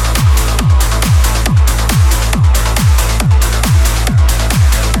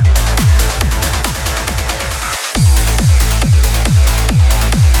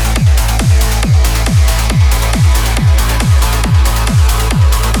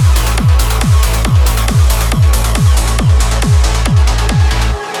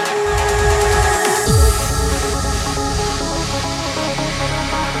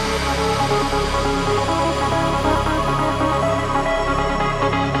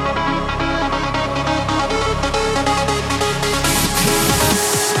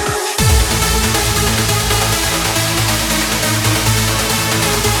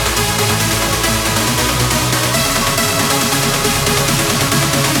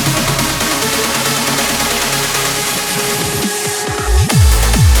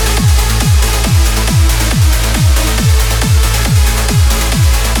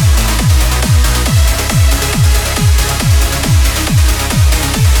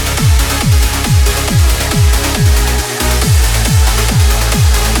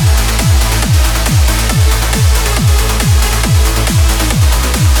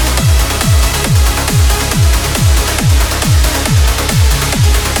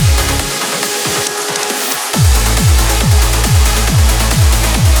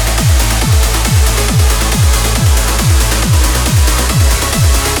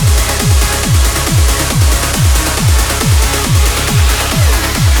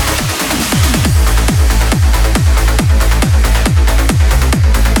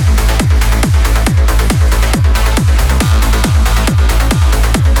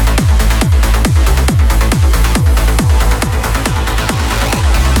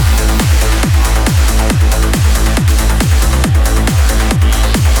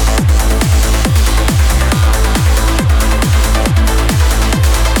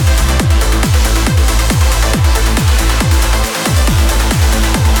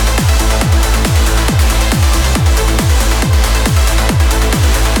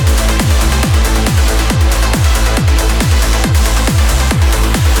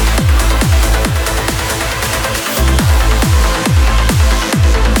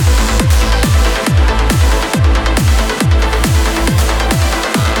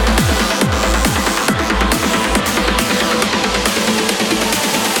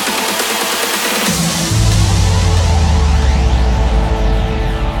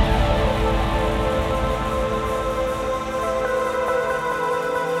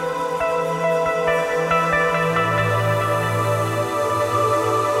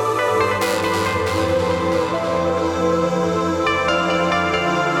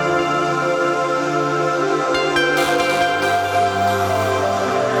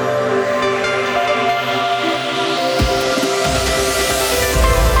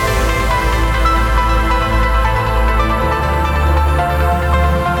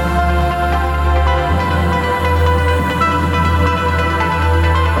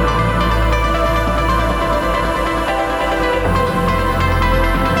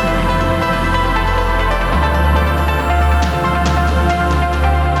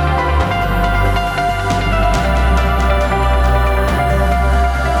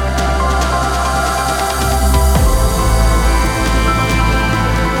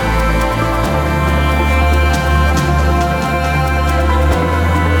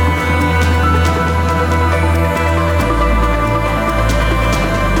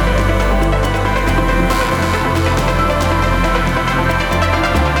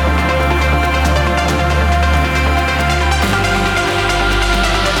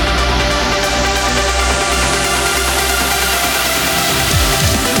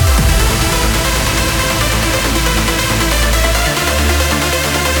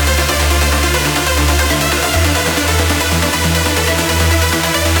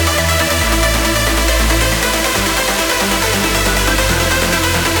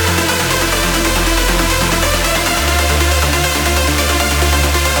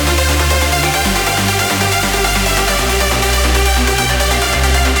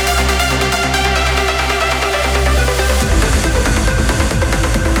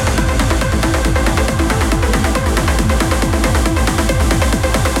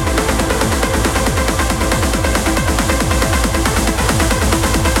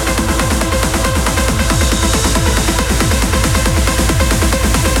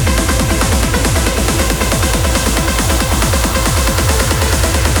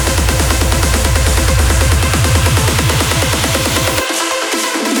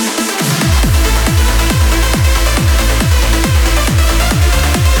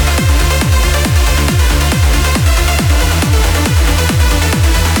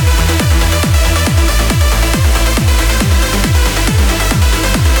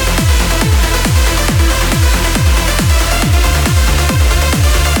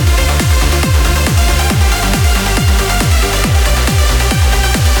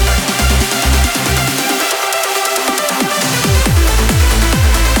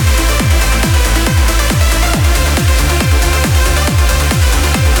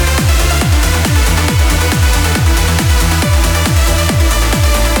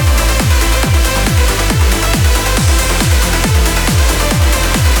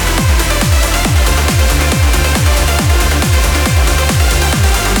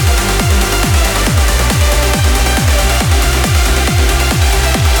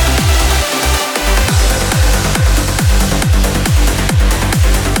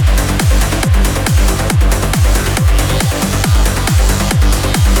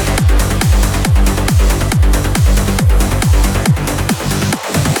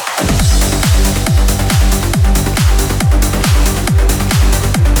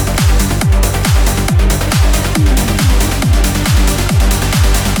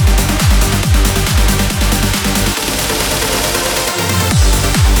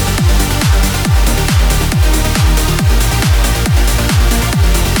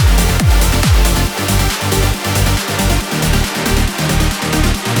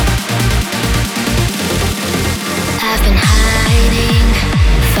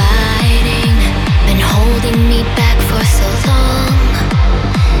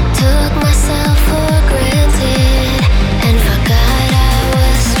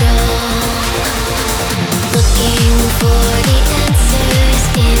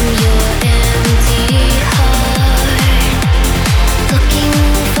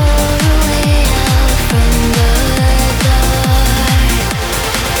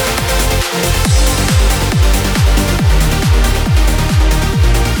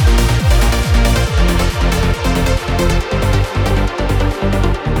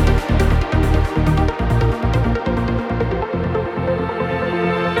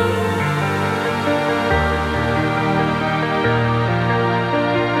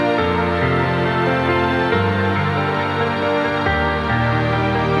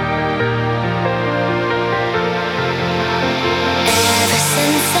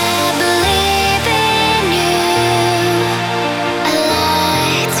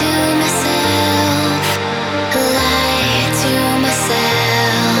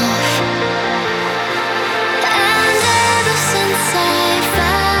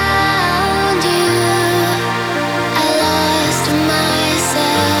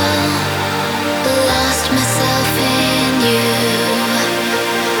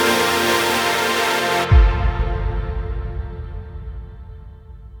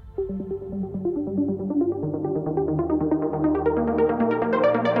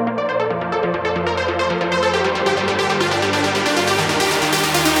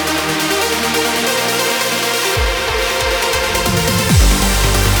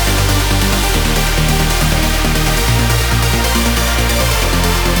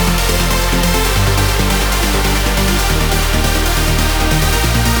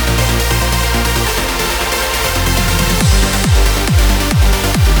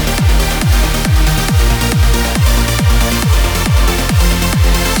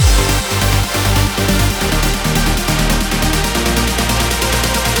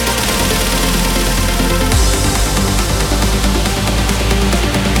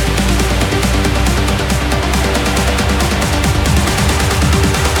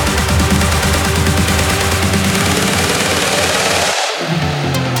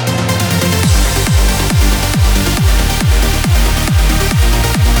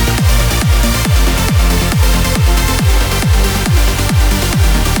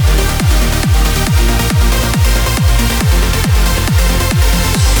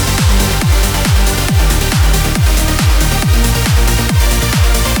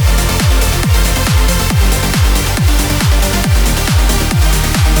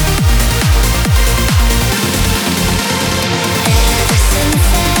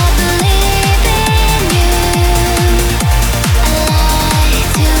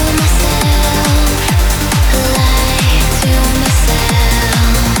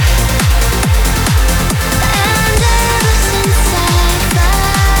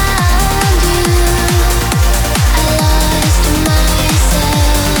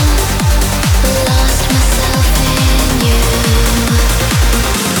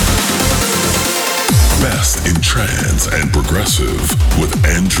 Trance and Progressive with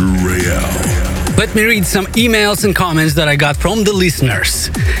Andrew Rayel. Let me read some emails and comments that I got from the listeners.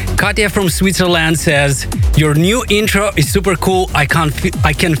 Katya from Switzerland says, "Your new intro is super cool. I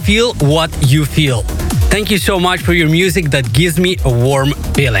can feel what you feel. Thank you so much for your music that gives me a warm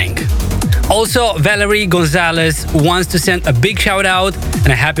feeling." Also, Valerie Gonzalez wants to send a big shout out and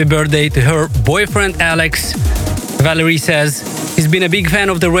a happy birthday to her boyfriend Alex. Valerie says, "He's been a big fan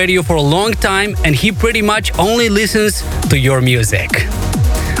of the radio for a long time and he pretty much only listens to your music."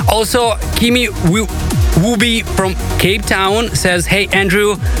 Also, Kimi Wooby from Cape Town says, "Hey Andrew,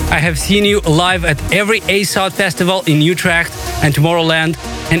 I have seen you live at every ASOT festival in Utrecht and Tomorrowland,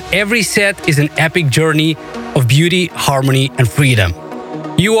 and every set is an epic journey of beauty, harmony and freedom.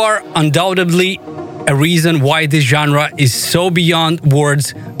 You are undoubtedly a reason why this genre is so beyond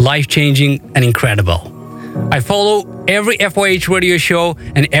words, life-changing and incredible. I follow every FYH radio show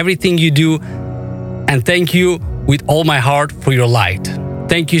and everything you do, and thank you with all my heart for your light."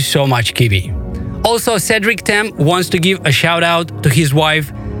 Thank you so much, Kibi. Also, Cedric Tam wants to give a shout out to his wife,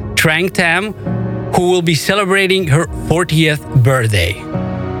 Trang Tam, who will be celebrating her 40th birthday.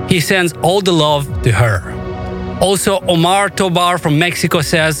 He sends all the love to her. Also, Omar Tobar from Mexico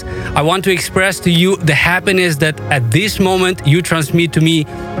says, "I want to express to you the happiness that at this moment you transmit to me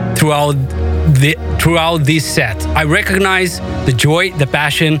throughout this set. I recognize the joy, the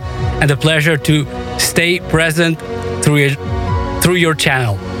passion, and the pleasure to stay present through your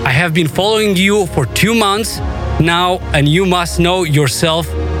channel. I have been following you for 2 months now, and you must know yourself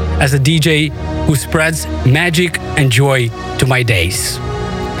as a DJ who spreads magic and joy to my days."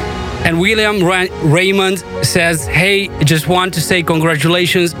 And William Raymond says, "Hey, just want to say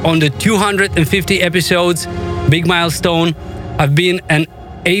congratulations on the 250 episodes. Big milestone. I've been an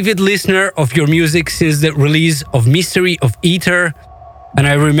avid listener of your music since the release of Mystery of Ether, and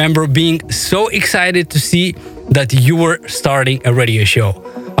I remember being so excited to see that you were starting a radio show.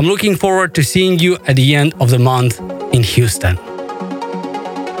 I'm looking forward to seeing you at the end of the month in Houston."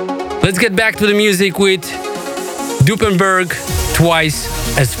 Let's get back to the music with Dupenberg, Twice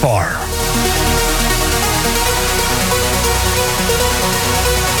as Far.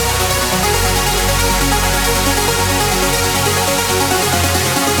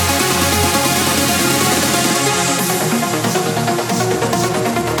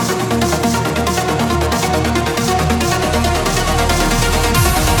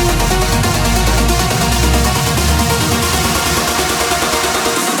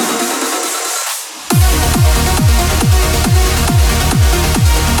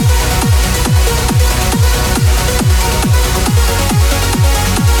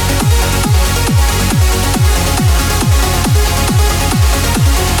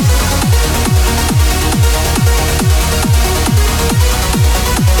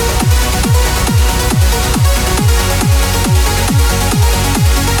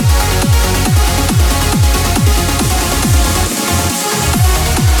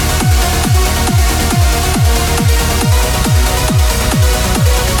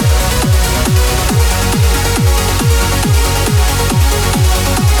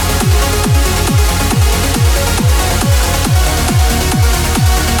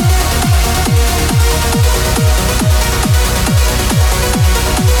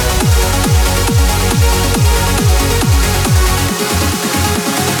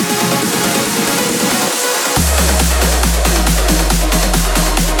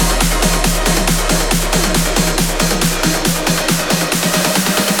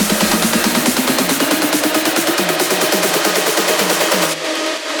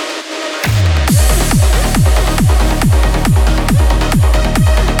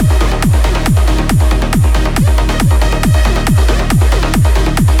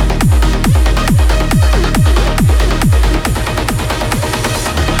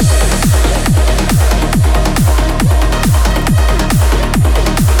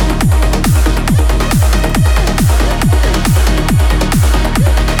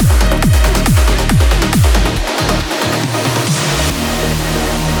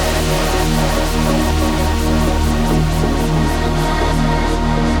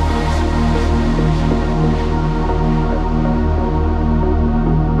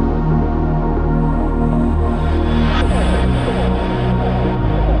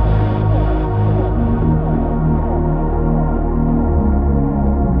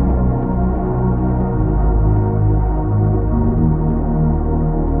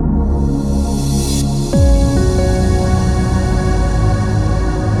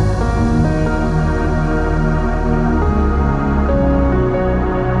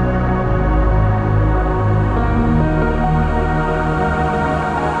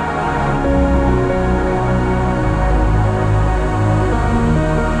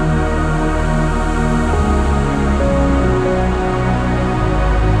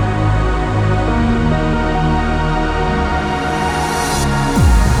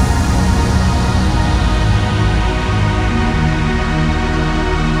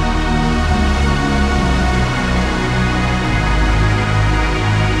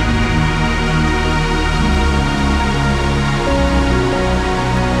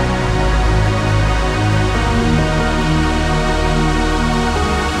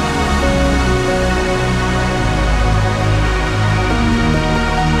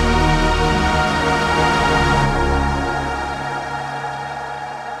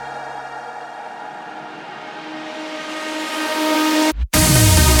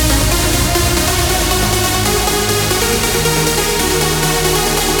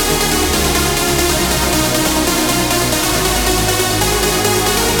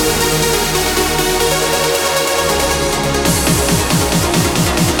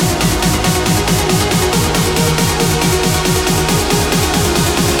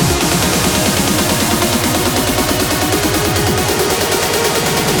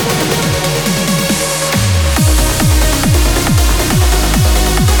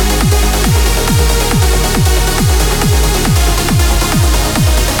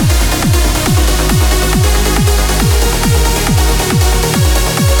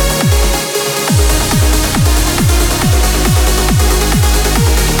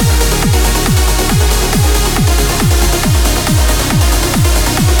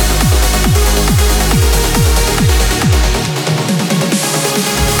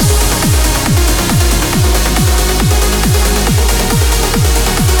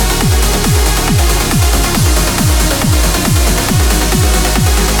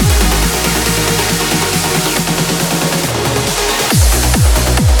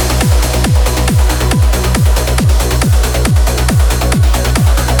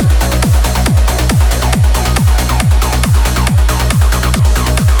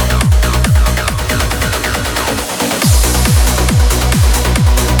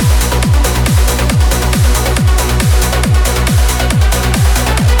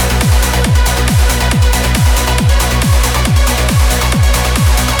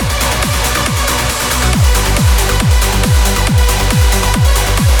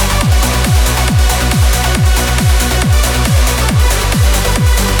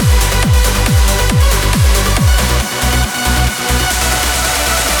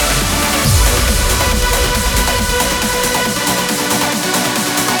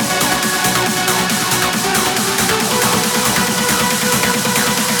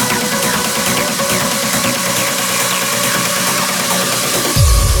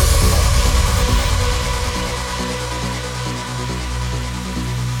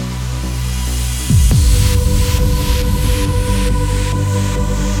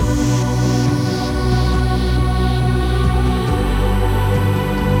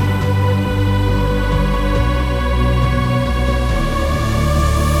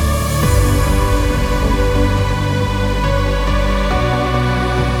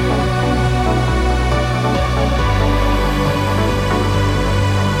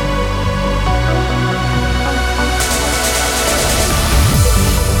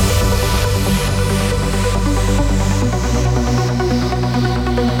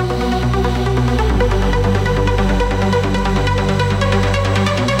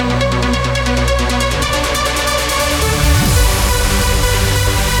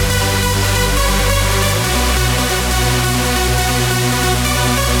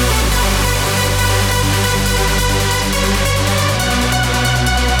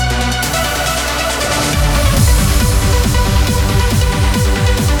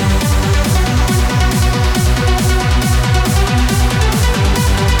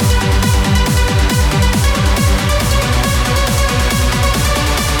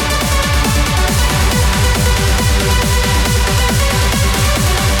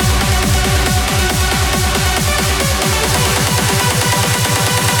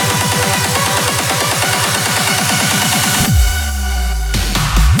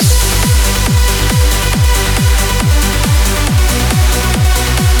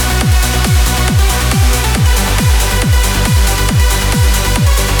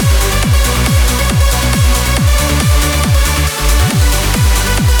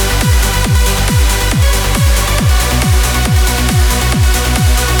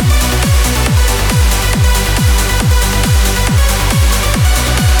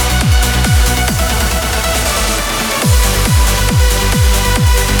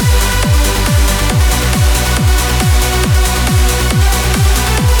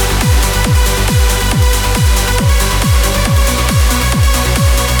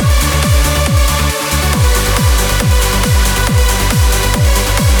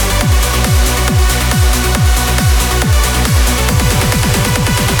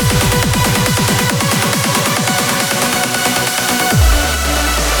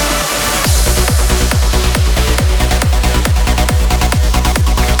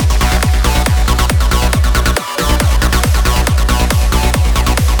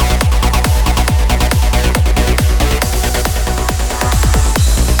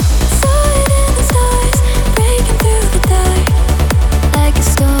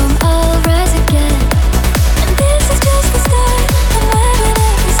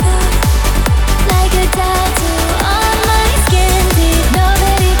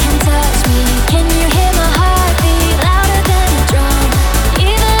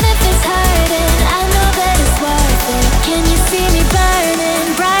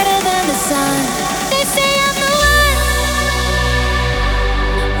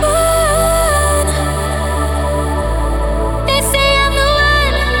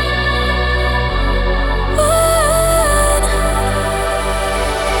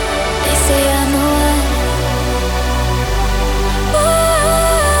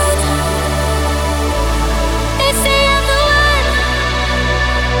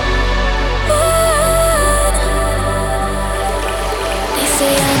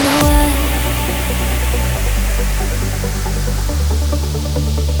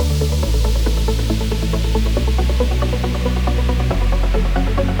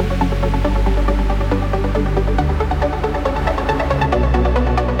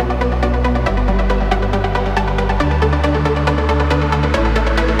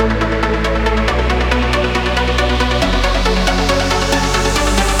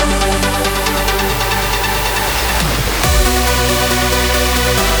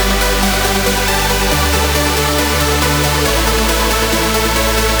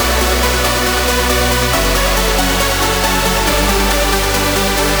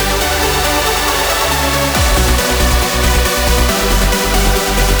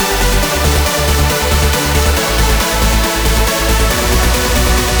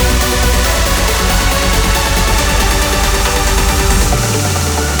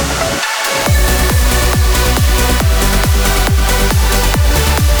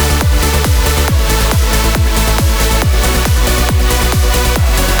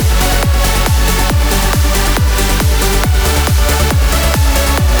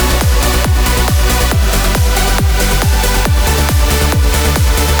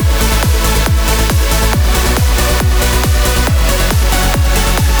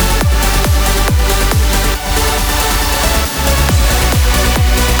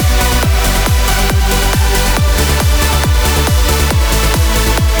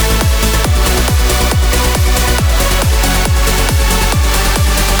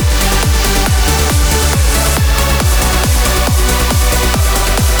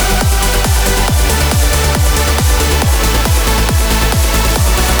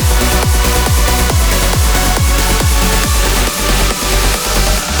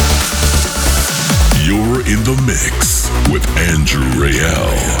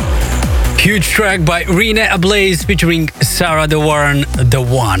 Huge track by Rene Ablaze featuring Sarah De Warren, The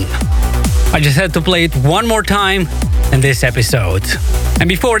One. I just had to play it one more time in this episode. And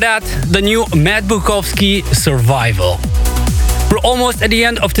before that, the new Matt Bukovski, Survival. We're almost at the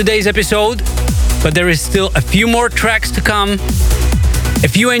end of today's episode, but there is still a few more tracks to come.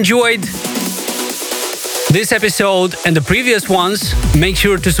 If you enjoyed this episode and the previous ones, make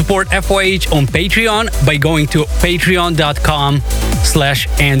sure to support FYH on Patreon by going to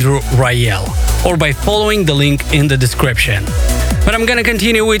patreon.com/Andrew Rayel or by following the link in the description. But I'm gonna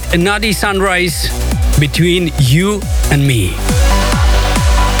continue with Nadi Sunrise, Between You and Me.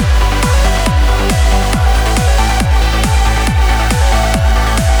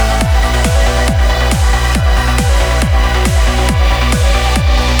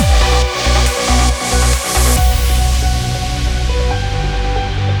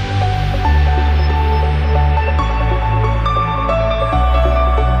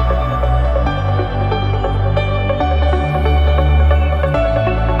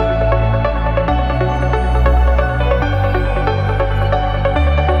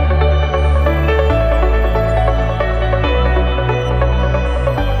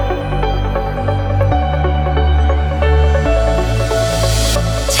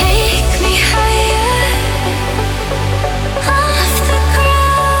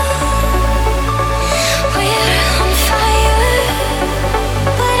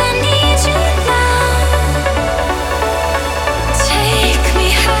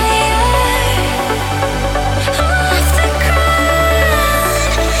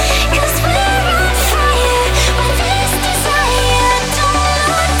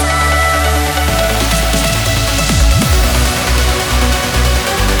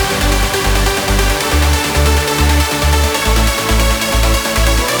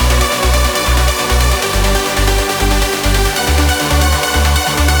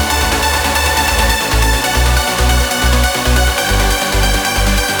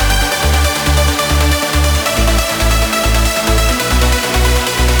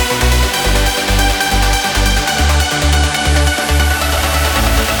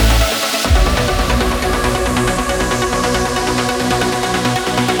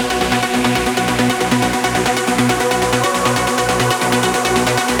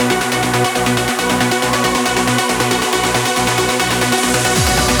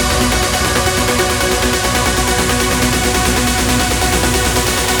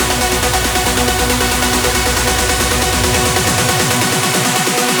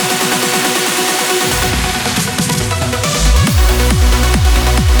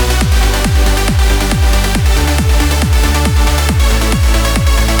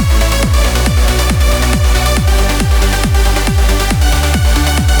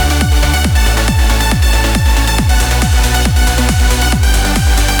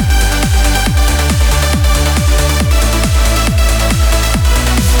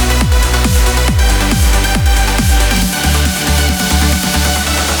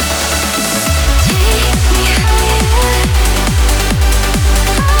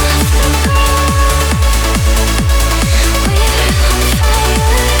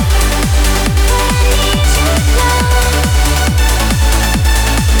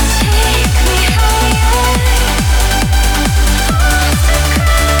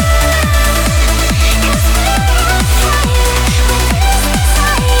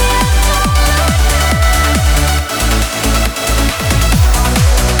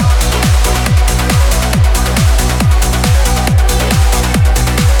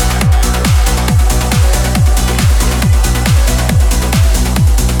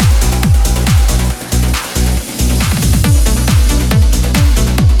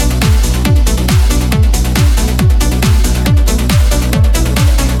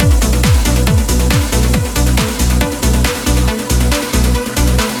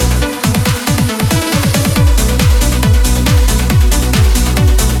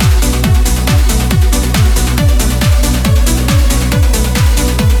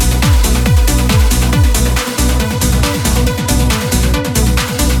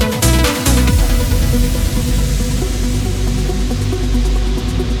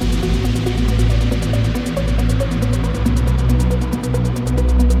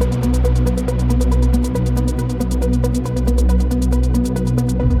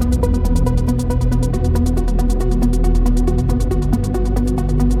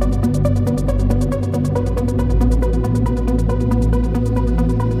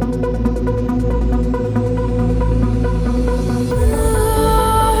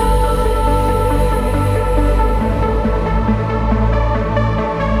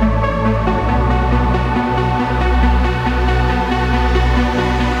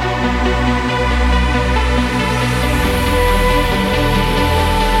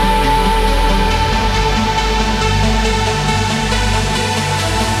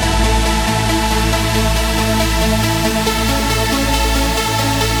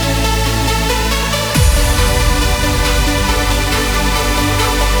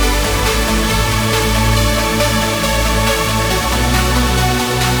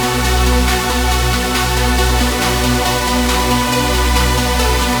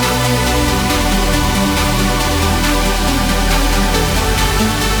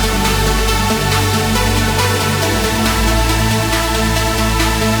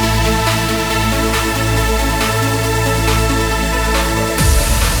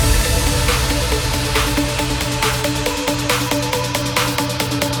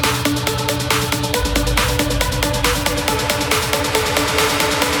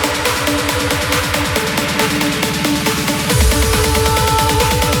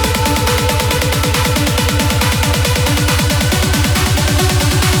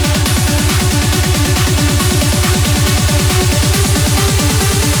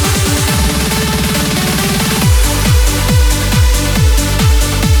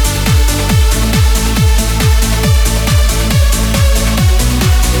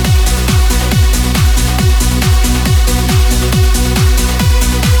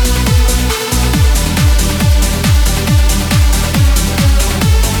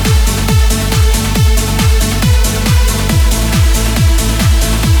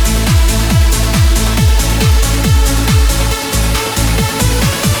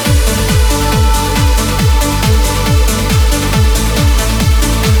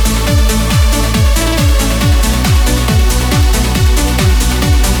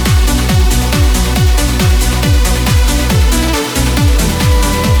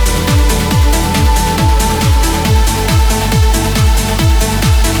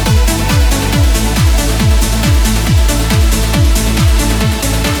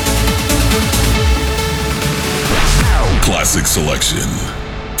 selection.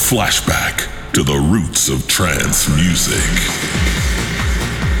 Flashback to the roots of trance music.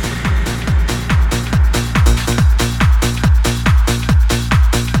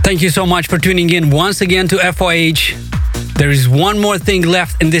 Thank you so much for tuning in once again to FYH. There is one more thing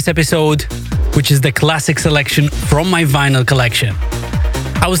left in this episode, which is the classic selection from my vinyl collection.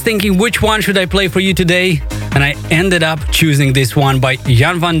 I was thinking which one should I play for you today, and I ended up choosing this one by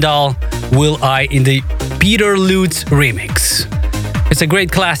Jan van Dahl, Will I in the Peter Lutz remix. It's a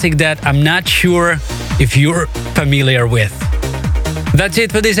great classic that I'm not sure if you're familiar with. That's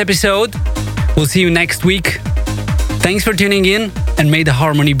it for this episode. We'll see you next week. Thanks for tuning in, and may the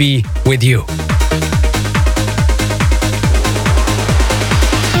harmony be with you.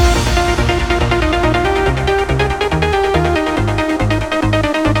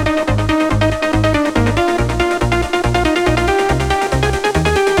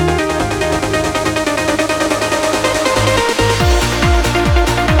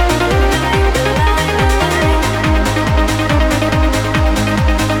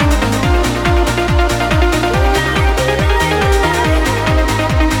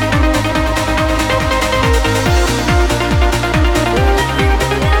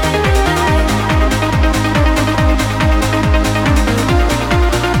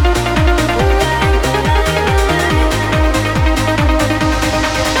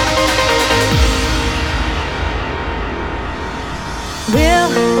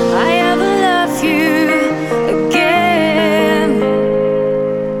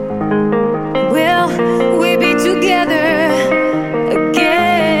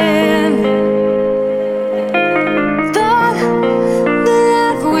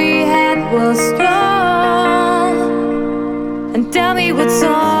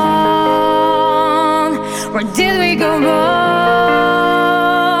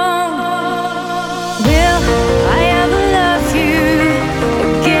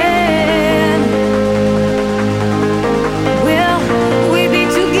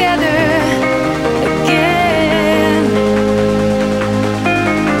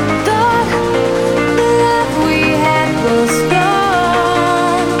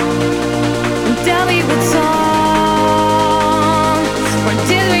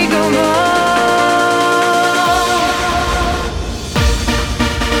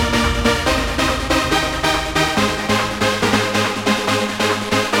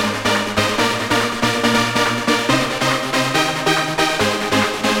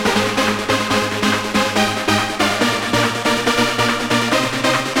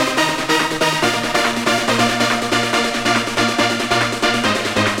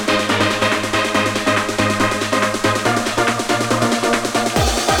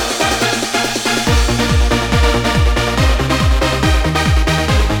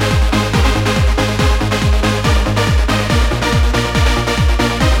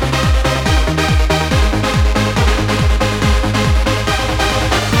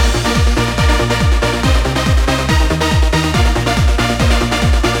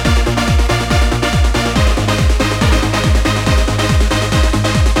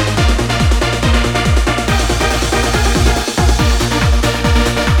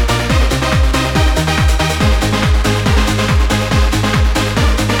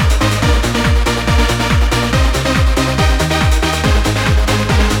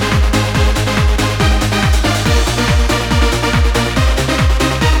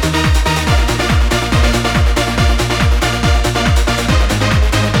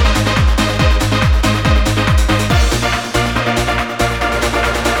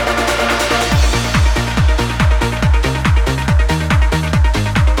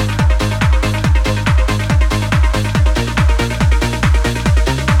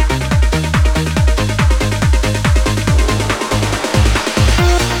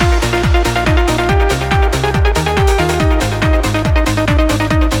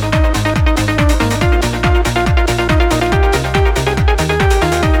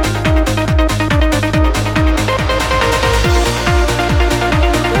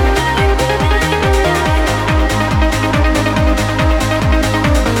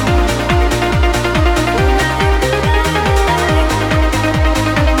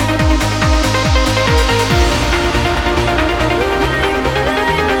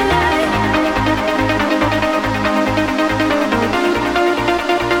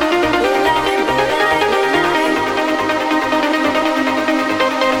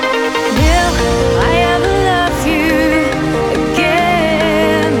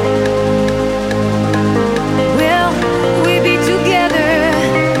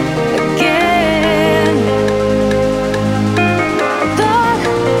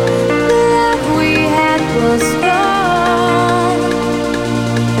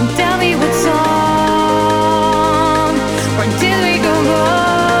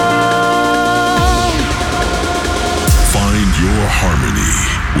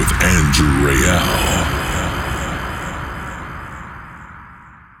 Harmony with Andrew Rayel.